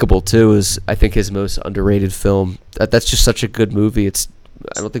 Unbreakable too is, I think, his most underrated film. That's just such a good movie.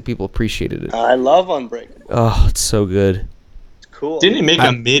 I don't think people appreciated it. I love Unbreakable. Oh, it's so good. It's cool. Didn't he make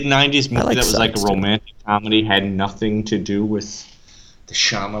a mid-90s movie that was like a romantic comedy, had nothing to do with the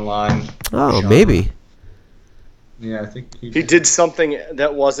Shyamalan? Oh, maybe. Yeah, I think he did something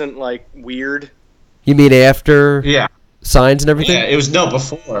that wasn't like weird. You mean after? Yeah. Signs and everything? Yeah, it was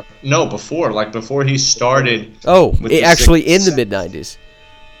before. Like before he started. Oh, actually in the mid-90s.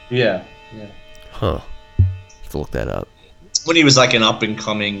 Yeah. Huh. Have to look that up. When he was like an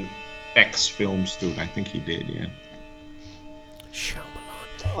up-and-coming ex-film student, I think he did, yeah.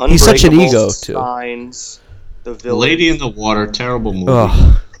 Shyamalan. He's such an ego, too. Signs, The Village. Lady in the Water, terrible movie.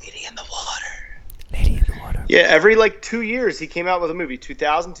 Oh. Lady in the Water. Lady in the Water. Yeah, every 2 years he came out with a movie.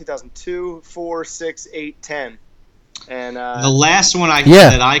 2000, 2002, 4, 6, 8, 10. And the last one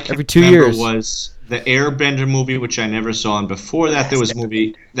that I can every 2 remember years was the Airbender movie, which I never saw. And before that, there was a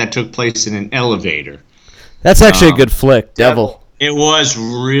movie that took place in an elevator. That's actually a good flick, Devil. It was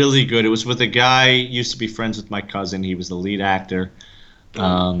really good. It was with a guy used to be friends with my cousin. He was the lead actor.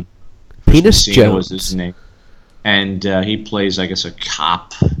 Penis Jones was his name, and he plays, I guess, a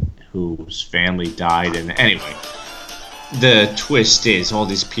cop whose family died. And anyway, the twist is all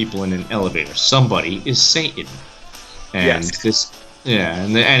these people in an elevator. Somebody is Satan. And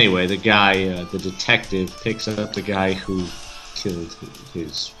anyway, the guy, the detective, picks up the guy who killed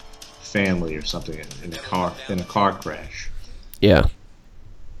his family or something in a car crash. Yeah,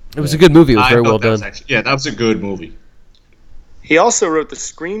 it was a good movie. It was very well done. That was a good movie. He also wrote the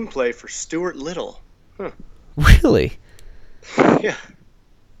screenplay for Stuart Little. Huh. Really? Yeah.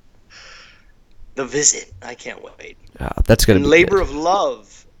 The Visit. I can't wait. Oh, that's gonna be Labor good. of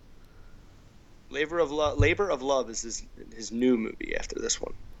Love. Labor of Love is his new movie after this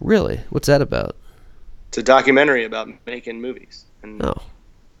one. Really? What's that about? It's a documentary about making movies. And that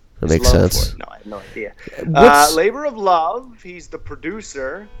makes sense. No, I have no idea. What's... Labor of Love. He's the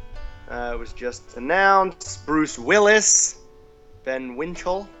producer. It was just announced. Bruce Willis, Ben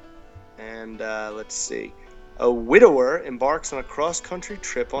Winchell, and let's see. A widower embarks on a cross-country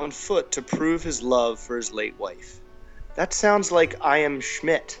trip on foot to prove his love for his late wife. That sounds like I Am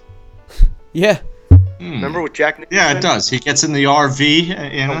Schmidt. Yeah. Remember with Jack Nicholson? Yeah, it does. He gets in the RV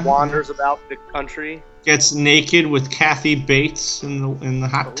And wanders about the country. Gets naked with Kathy Bates in the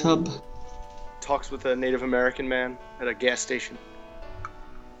hot tub. Talks with a Native American man at a gas station.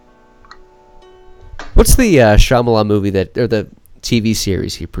 What's the Shyamalan movie or the TV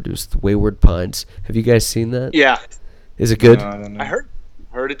series he produced, Wayward Pines? Have you guys seen that? Yeah. Is it good? No, I don't know. I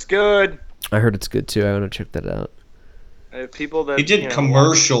heard it's good. I heard it's good too. I want to check that out. People that He did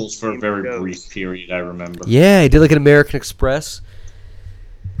commercials for a very brief period, I remember. Yeah, he did like an American Express.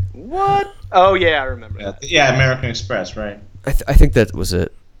 What? Oh yeah, I remember that. Yeah, American Express, right? I think that was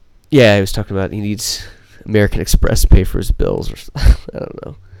it. Yeah, he was talking about he needs American Express to pay for his bills or something. I don't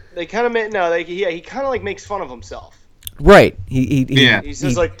know. They kind of he kind of like makes fun of himself. Right. He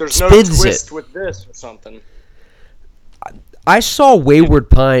says like there's no twist with this or something. I saw Wayward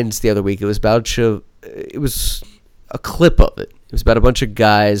Pines the other week. It was about it was a clip of it. It was about a bunch of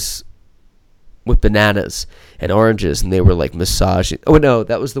guys with bananas and oranges, and they were like massaging. Oh no,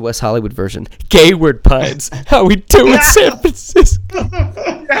 that was the West Hollywood version. Gayward Pines. How we do in San Francisco.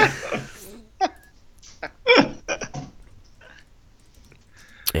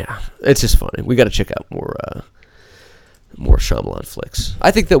 Yeah, it's just funny. We got to check out more Shyamalan flicks.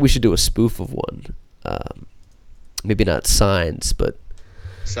 I think that we should do a spoof of one. Maybe not Signs, but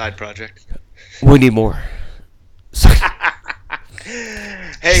side project. We need more.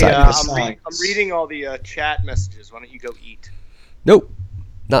 Hey, I'm reading all the chat messages. Why don't you go eat? Nope,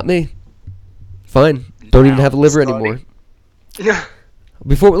 not me. Fine. Don't even have a liver anymore.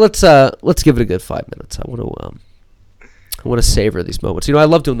 Before let's give it a good 5 minutes. I want to savor these moments. You know, I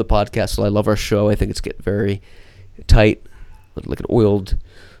love doing the podcast. I love our show. I think it's getting very tight, like an oiled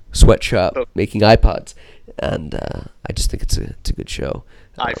sweatshop making iPods, and I just think it's a good show.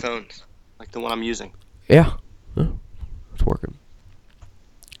 iPhones, like the one I'm using. Yeah, it's working.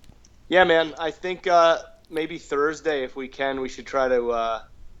 Yeah, man. I think maybe Thursday, if we can, we should try to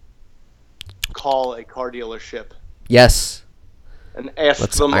call a car dealership. Yes. And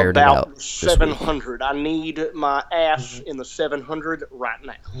ask them about 700. I need my ass in the 700 right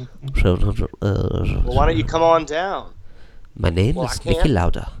now. 700. Well, why don't you come on down? My name is Nicky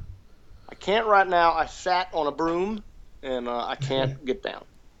Lauda. I can't right now. I sat on a broom, and I can't get down.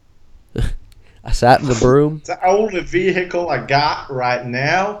 I sat in the broom. It's the only vehicle I got right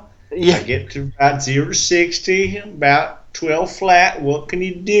now. Yeah. I get to about 0 to 60, about 12 flat. What can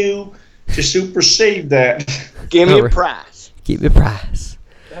you do to supersede that? Give me a price. Give me a price.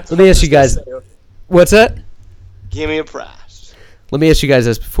 Let me ask you guys. What's that? Give me a price. Let me ask you guys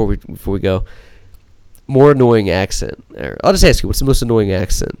this before we go. More annoying accent. I'll just ask you, what's the most annoying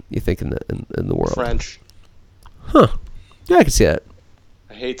accent you think in the world? French. Huh. Yeah, I can see that.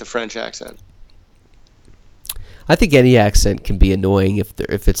 I hate the French accent. I think any accent can be annoying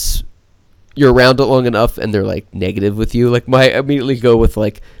if it's you're around it long enough and they're like negative with you. Like I immediately go with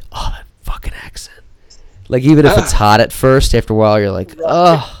like, oh, that fucking accent. Like even if it's hot at first, after a while you're like,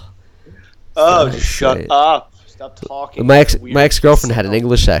 oh. Oh, shut up! Stop talking. My ex-girlfriend had an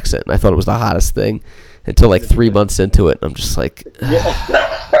English accent, and I thought it was the hottest thing until like 3 months into it. And I'm just like,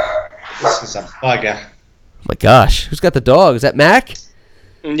 this is a bugger. My gosh, who's got the dog? Is that Mac?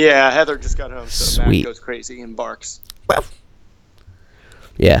 Yeah, Heather just got home, so Sweet. Mac goes crazy and barks.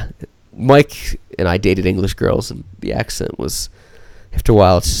 Yeah, Mike and I dated English girls, and the accent was, after a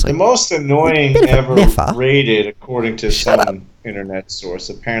while, it's just like... The most annoying ever rated, according to some internet source,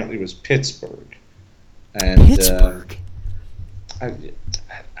 apparently was Pittsburgh. And, Pittsburgh? I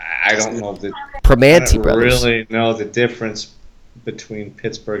don't know the... Primanti I don't brothers. really know the difference between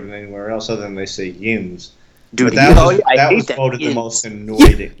Pittsburgh and anywhere else, other than they say yins. Dude, that was voted the most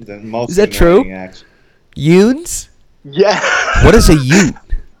annoying. The most is that true? Yuns? Yeah. What is a Yun?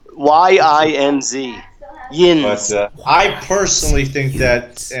 Y-I-N-Z. Yins. But I personally think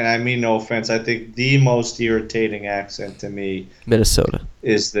that, and I mean no offense, I think the most irritating accent to me, Minnesota,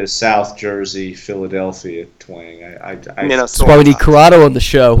 is the South Jersey, Philadelphia twang. That's why we need Corrado on the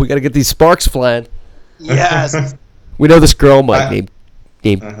show. We got to get these sparks flying. Yes. We know this girl, Mike,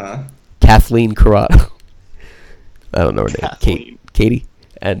 named Kathleen Corrado. I don't know her name. Katie.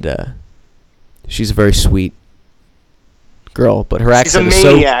 And she's a very sweet girl, but her accent is so... She's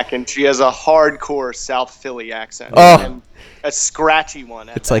a maniac, and she has a hardcore South Philly accent. Oh. And a scratchy one.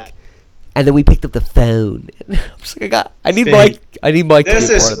 It's that. Like... And then we picked up the phone. I'm just like, I need Mike to be part of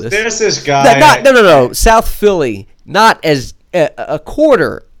this. There's this guy. No. South Philly, not as a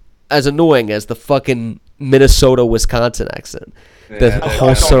quarter as annoying as the fucking Minnesota, Wisconsin accent. The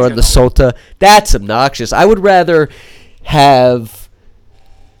Hulsa and the Sota. That's obnoxious. I would rather have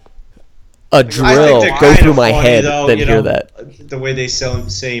a drill go through my head than hear that. The way they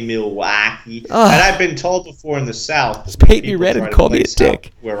say Milwaukee. And I've been told before in the South. Just paint me red and call me a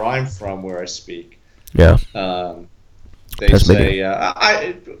dick. Where I'm from, where I speak. Yeah. They say,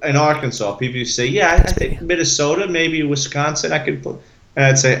 in Arkansas, people say, I think Minnesota, maybe Wisconsin, I could put. And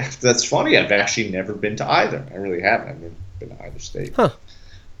I'd say, that's funny. I've actually never been to either. I really haven't. I've never been to either state. Huh.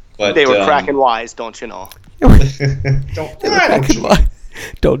 But they were cracking wise, don't you know?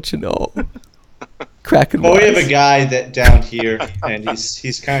 Don't you know? Cracking wise. Well, we have a guy that down here, and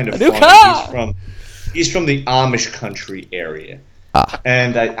he's kind of funny. He's from the Amish country area.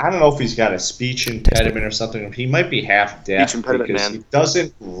 And I don't know if he's got a speech impediment or something. He might be half deaf because he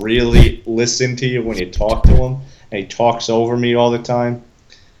doesn't really listen to you when you talk to him. And he talks over me all the time.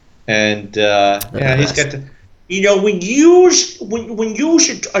 And he's got the, when you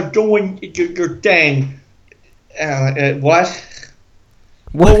are doing your thing. What?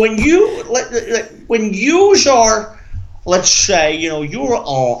 Well, when you are, let's say, you're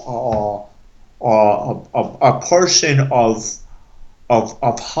a person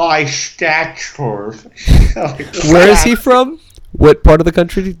of high stature. Where is he from? What part of the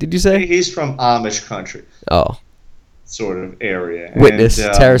country did you say? He's from Amish country. Oh. Sort of area. Witness,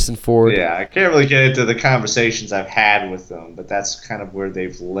 Harrison Ford. Yeah, I can't really get into the conversations I've had with them, but that's kind of where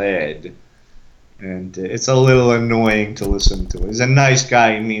they've led. And it's a little annoying to listen to. He's a nice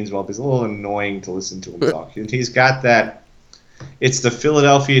guy, he means well, but it's a little annoying to listen to him talk. He's got that, it's the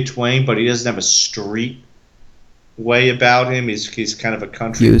Philadelphia twang, but he doesn't have a street way about him. He's kind of a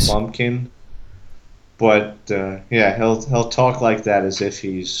country bumpkin. But he'll talk like that as if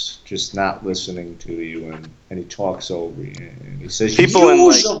he's just not listening to you, and he talks over you. And he says people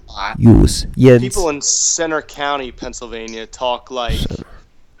People in Center County, Pennsylvania, talk like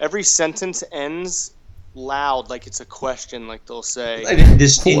every sentence ends loud, like it's a question. Like they'll say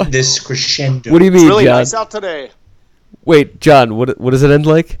this crescendo. What do you mean, it's really John? nice out today. Wait, John, what does it end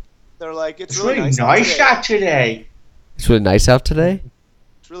like? They're like, it's really nice out today. It's really nice out today?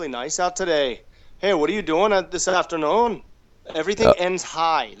 It's really nice out today. Hey, what are you doing this afternoon? Everything ends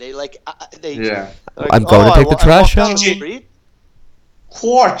high. They like, I'm going to take the trash out.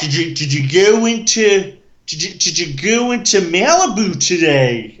 Clark, did you go into Malibu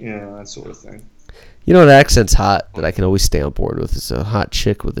today? That sort of thing. You know, an accent's hot that I can always stay on board with is a hot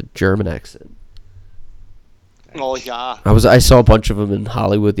chick with a German accent. Oh yeah. I saw a bunch of them in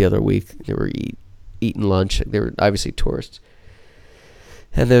Hollywood the other week. They were eating lunch. They were obviously tourists.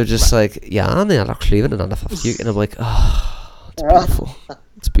 And they were just like, and I'm like, oh, it's beautiful.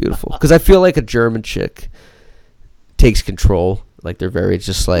 It's beautiful. Because I feel like a German chick takes control. Like, they're very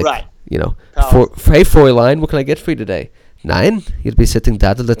just like, hey, Fräulein, what can I get for you today? Nein, you'll be sitting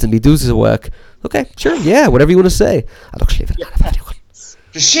there to let me do the work. Okay, sure, yeah, whatever you want to say.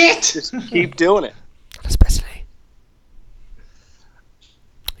 Shit! Just keep doing it. Especially.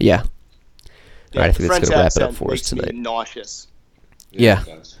 Yeah. All right, I think that's going to wrap it up for us tonight. Nauseous. Yeah.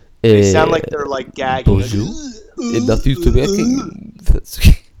 They sound like they're like gagging. Nothing to making.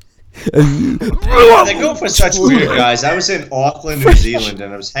 They go for such weird guys. I was in Auckland, New Zealand,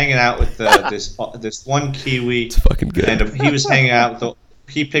 and I was hanging out with this one Kiwi. It's fucking good. And he was hanging out with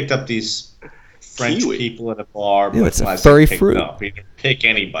he picked up these French people at a bar. Yeah, it's a furry fruit. He didn't pick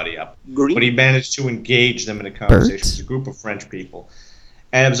anybody up, but he managed to engage them in a conversation. It was a group of French people.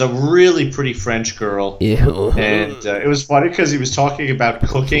 And it was a really pretty French girl. Ew. And it was funny because he was talking about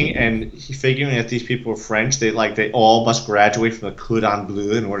cooking, and he figuring that these people were French. They all must graduate from the Cordon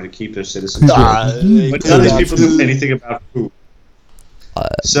Bleu in order to keep their citizenship. But none of these people knew anything about food.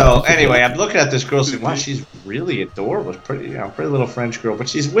 So anyway, I'm looking at this girl saying, wow, she's really adorable. Pretty little French girl. But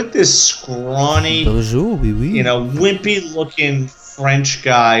she's with this scrawny, wimpy looking French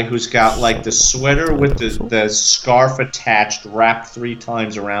guy who's got like the sweater with the scarf attached, wrapped 3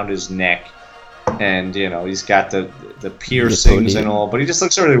 times around his neck, and he's got the piercings and all, but he just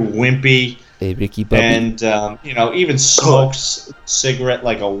looks sort of wimpy. Hey, Ricky Bobby. And even smokes a cigarette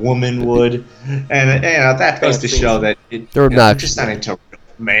like a woman would, and that goes to show that they're not just not into real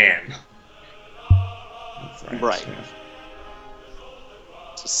man. Right.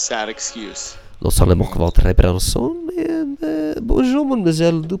 It's a sad excuse. Nos allemaal gewoon Rebranson en bonjour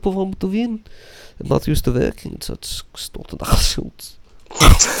mademoiselle, du pouvons me toevien. I'm not used to working, so it's stottend gezond.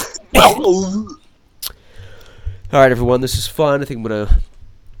 Alright everyone, this is fun. I think I'm going to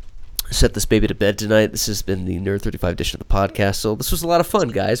set this baby to bed tonight. This has been the NERD35 edition of the podcast. So this was a lot of fun,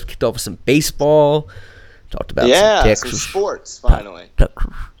 guys. We kicked off with some baseball. Talked about some picks. Some sports, finally. I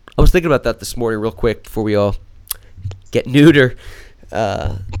was thinking about that this morning real quick before we all get nuder.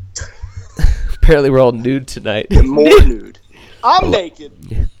 Apparently we're all nude tonight. You're more nude. I'm naked.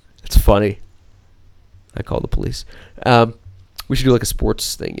 Yeah, it's funny. I call the police. We should do like a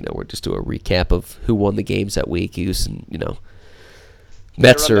sports thing, we'll just do a recap of who won the games that week.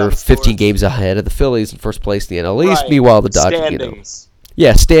 Mets are 15 games ahead of the Phillies in first place in the NL East. Right. Meanwhile, the Dodgers, standings.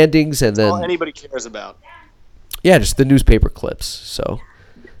 Standings, and then all anybody cares about. Yeah, just the newspaper clips. So,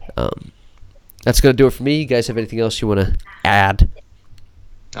 that's gonna do it for me. You guys have anything else you want to add?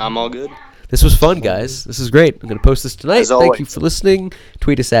 I'm all good. This was fun, guys. This is great. I'm gonna post this tonight. Thank you for listening.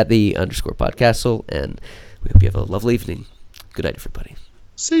 Tweet us at _Podcastle, and we hope you have a lovely evening. Good night, everybody.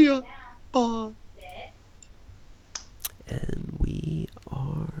 See ya. Bye. And we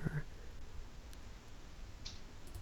are